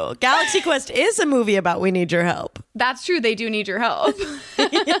true. Galaxy Quest is a movie about we need your help. That's true. They do need your help.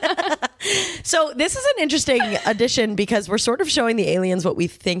 So this is an interesting addition because we're sort of showing the aliens what we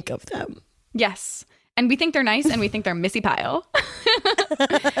think of them. Yes. And we think they're nice and we think they're Missy Pyle.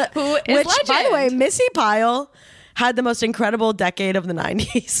 Who is Which, legend. by the way, Missy Pyle had the most incredible decade of the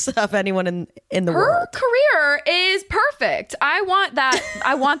 90s of anyone in the world. Her career is perfect. I want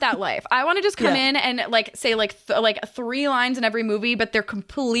that life. I want to just come in and like say like 3 lines in every movie, but they're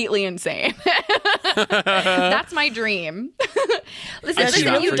completely insane. That's my dream. Listen, she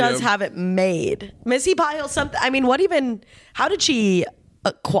really does have it made. Missy Pyle, how did she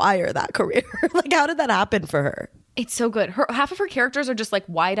acquire that career? Like, how did that happen for her? It's so good. Half of her characters are just like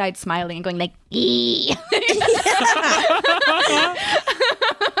wide-eyed smiling and going like, "Ee."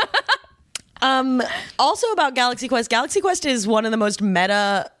 Also about Galaxy Quest is one of the most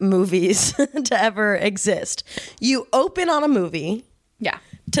meta movies to ever exist. You open on a movie. Yeah.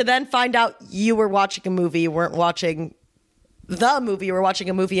 To then find out you were watching a movie, you weren't watching the movie, you were watching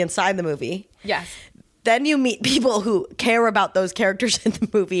a movie inside the movie. Yes. Then you meet people who care about those characters in the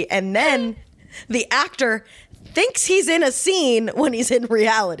movie, and then the actor thinks he's in a scene when he's in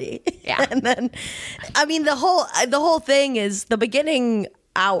reality. Yeah. And then, the whole thing is the beginning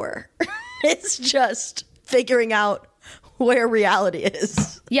hour. It's just figuring out where reality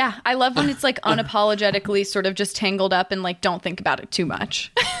is. Yeah, I love when it's like unapologetically sort of just tangled up and like don't think about it too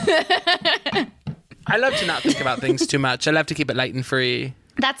much. I love to not think about things too much. I love to keep it light and free.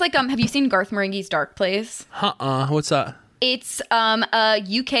 That's like have you seen Garth Marenghi's Dark Place? What's that? It's a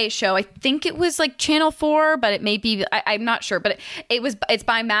UK show. I think it was like Channel 4, but it may be, I'm not sure. But it's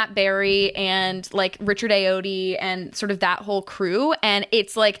by Matt Berry and like Richard Ayoade and sort of that whole crew. And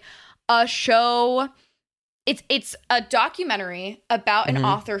it's like a show. It's a documentary about an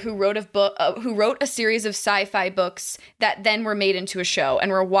author who wrote a series of sci-fi books that then were made into a show,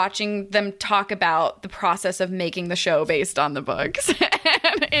 and we're watching them talk about the process of making the show based on the books.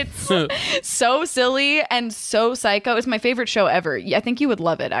 And it's so silly and so psycho. It's my favorite show ever. I think you would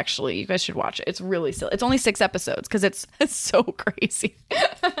love it. Actually, you guys should watch it. It's really silly. It's only 6 episodes because it's so crazy.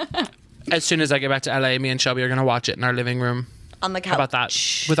 As soon as I get back to LA, me and Shelby are going to watch it in our living room on the couch. How about that?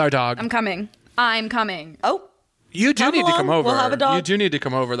 With our dog. I'm coming. Oh, you do need to come over. We'll have a dog. You do need to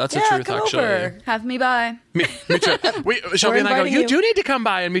come over. That's the truth, come actually. Over. Have me by. Mitra, Shelby and I go, you do need to come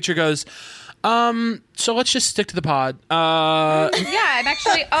by. And Mitra goes, so let's just stick to the pod. Yeah, I'm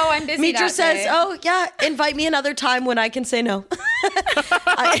actually, I'm busy. Mitra says, invite me another time when I can say no.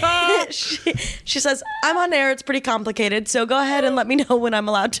 She says, I'm on air. It's pretty complicated. So go ahead and let me know when I'm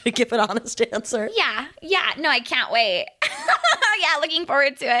allowed to give an honest answer. Yeah. No, I can't wait. Yeah, looking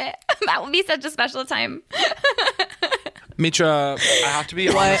forward to it. That will be such a special time. Mitra, I have to be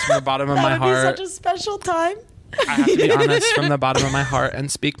honest from the bottom of my heart. That would be such a special time. I have to be honest from the bottom of my heart and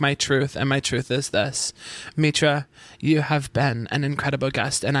speak my truth, and my truth is this. Mitra, you have been an incredible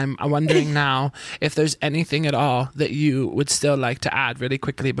guest, and I'm wondering now if there's anything at all that you would still like to add really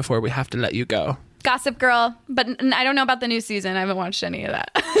quickly before we have to let you go. Gossip Girl, but I don't know about the new season. I haven't watched any of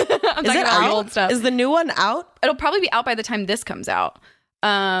that. I'm Is talking it about the out? old stuff. Is the new one out? It'll probably be out by the time this comes out.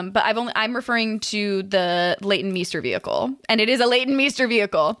 But I'm referring to the Leighton Meester vehicle, and it is a Leighton Meester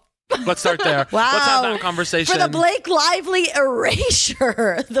vehicle. Let's start there. Wow. Let's have that conversation. For the Blake Lively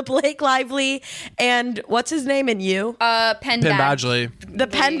erasure. The Blake Lively and what's his name in you? Penn Badgley. The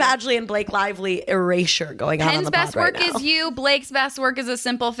Penn Badgley and Blake Lively erasure going on Penn's the best pod right work now. is you. Blake's best work is A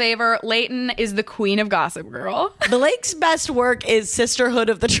Simple Favor. Leighton is the queen of Gossip Girl. Blake's best work is Sisterhood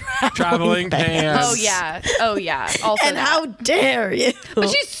of the Traveling Pants. Oh yeah. Also And that. how dare you? But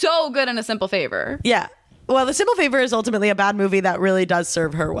she's so good in A Simple Favor. Yeah. Well, The Simple Favor is ultimately a bad movie that really does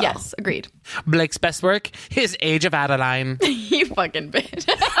serve her well. Yes, agreed. Blake's best work, his Age of Adeline. You fucking bitch.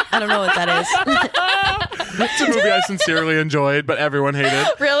 I don't know what that is. It's a movie I sincerely enjoyed, but everyone hated.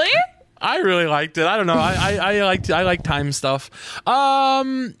 Really? I really liked it. I don't know. I like time stuff.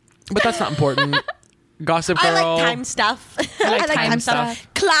 But that's not important. Gossip Girl. I like time stuff. I like time stuff.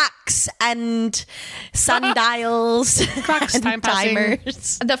 Clocks and sundials. Clocks, and time passing.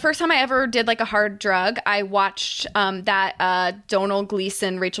 timers. The first time I ever did like a hard drug, I watched that Donald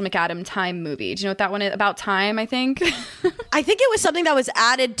Gleason, Rachel McAdam time movie. Do you know what that one is? About time, I think. I think it was something that was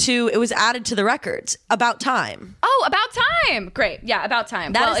added to the records. About Time. Oh, About Time. Great. Yeah, About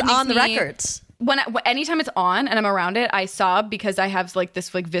Time. That is it makes on the records. Anytime it's on and I'm around it, I sob because I have like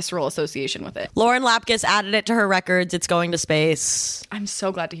this like visceral association with it. Lauren Lapkus added it to her records. It's going to space. I'm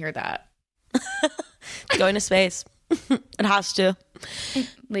so glad to hear that. It's going to space. It has to.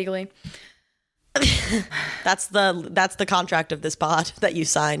 Legally. That's the contract of this pod that you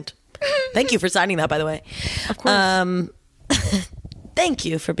signed. Thank you for signing that, by the way. Of course. Thank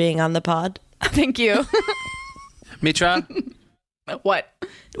you for being on the pod. Thank you. Mitra? What?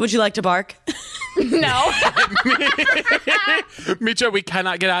 Would you like to bark? No. Mitra, we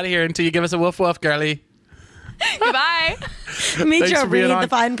cannot get out of here until you give us a woof woof, girly. Goodbye. Mitra, for being read on. the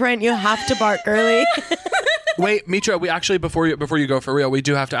fine print. You have to bark, girly. Wait, Mitra, we actually before you go for real, we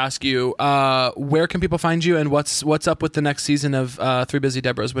do have to ask you, where can people find you, and what's up with the next season of Three Busy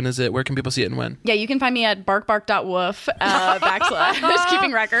Debras? When is it? Where can people see it and when? Yeah, you can find me at barkbark.woof /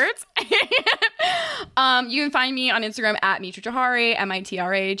 keeping records. You can find me on Instagram at Mitra Jouhari, Mitra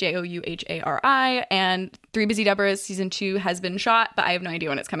Jouhari, and Three Busy Debras season 2 has been shot, but I have no idea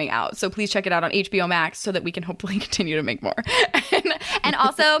when it's coming out. So please check it out on HBO Max so that we can hopefully continue to make more. and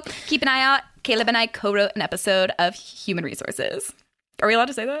also keep an eye out. Caleb and I co-wrote an episode of Human Resources. Are we allowed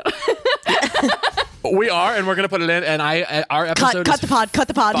to say that? We are, and we're going to put it in, and our episode cut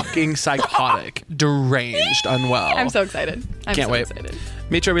the pod. fucking psychotic, deranged, unwell. I'm so excited. Can't wait. Excited.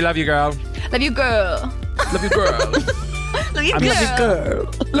 Mitra, we love you, girl. Love you, girl. Love you, girl. Love you, girl. Love you,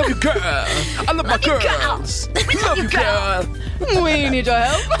 girl. Love you, girl. I love my girls. Love you, girl. We need your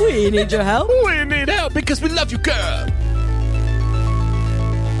help. We need your help. We need help because we love you, girl.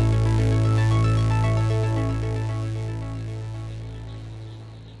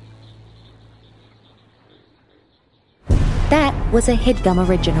 That was a HeadGum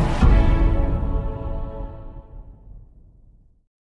original.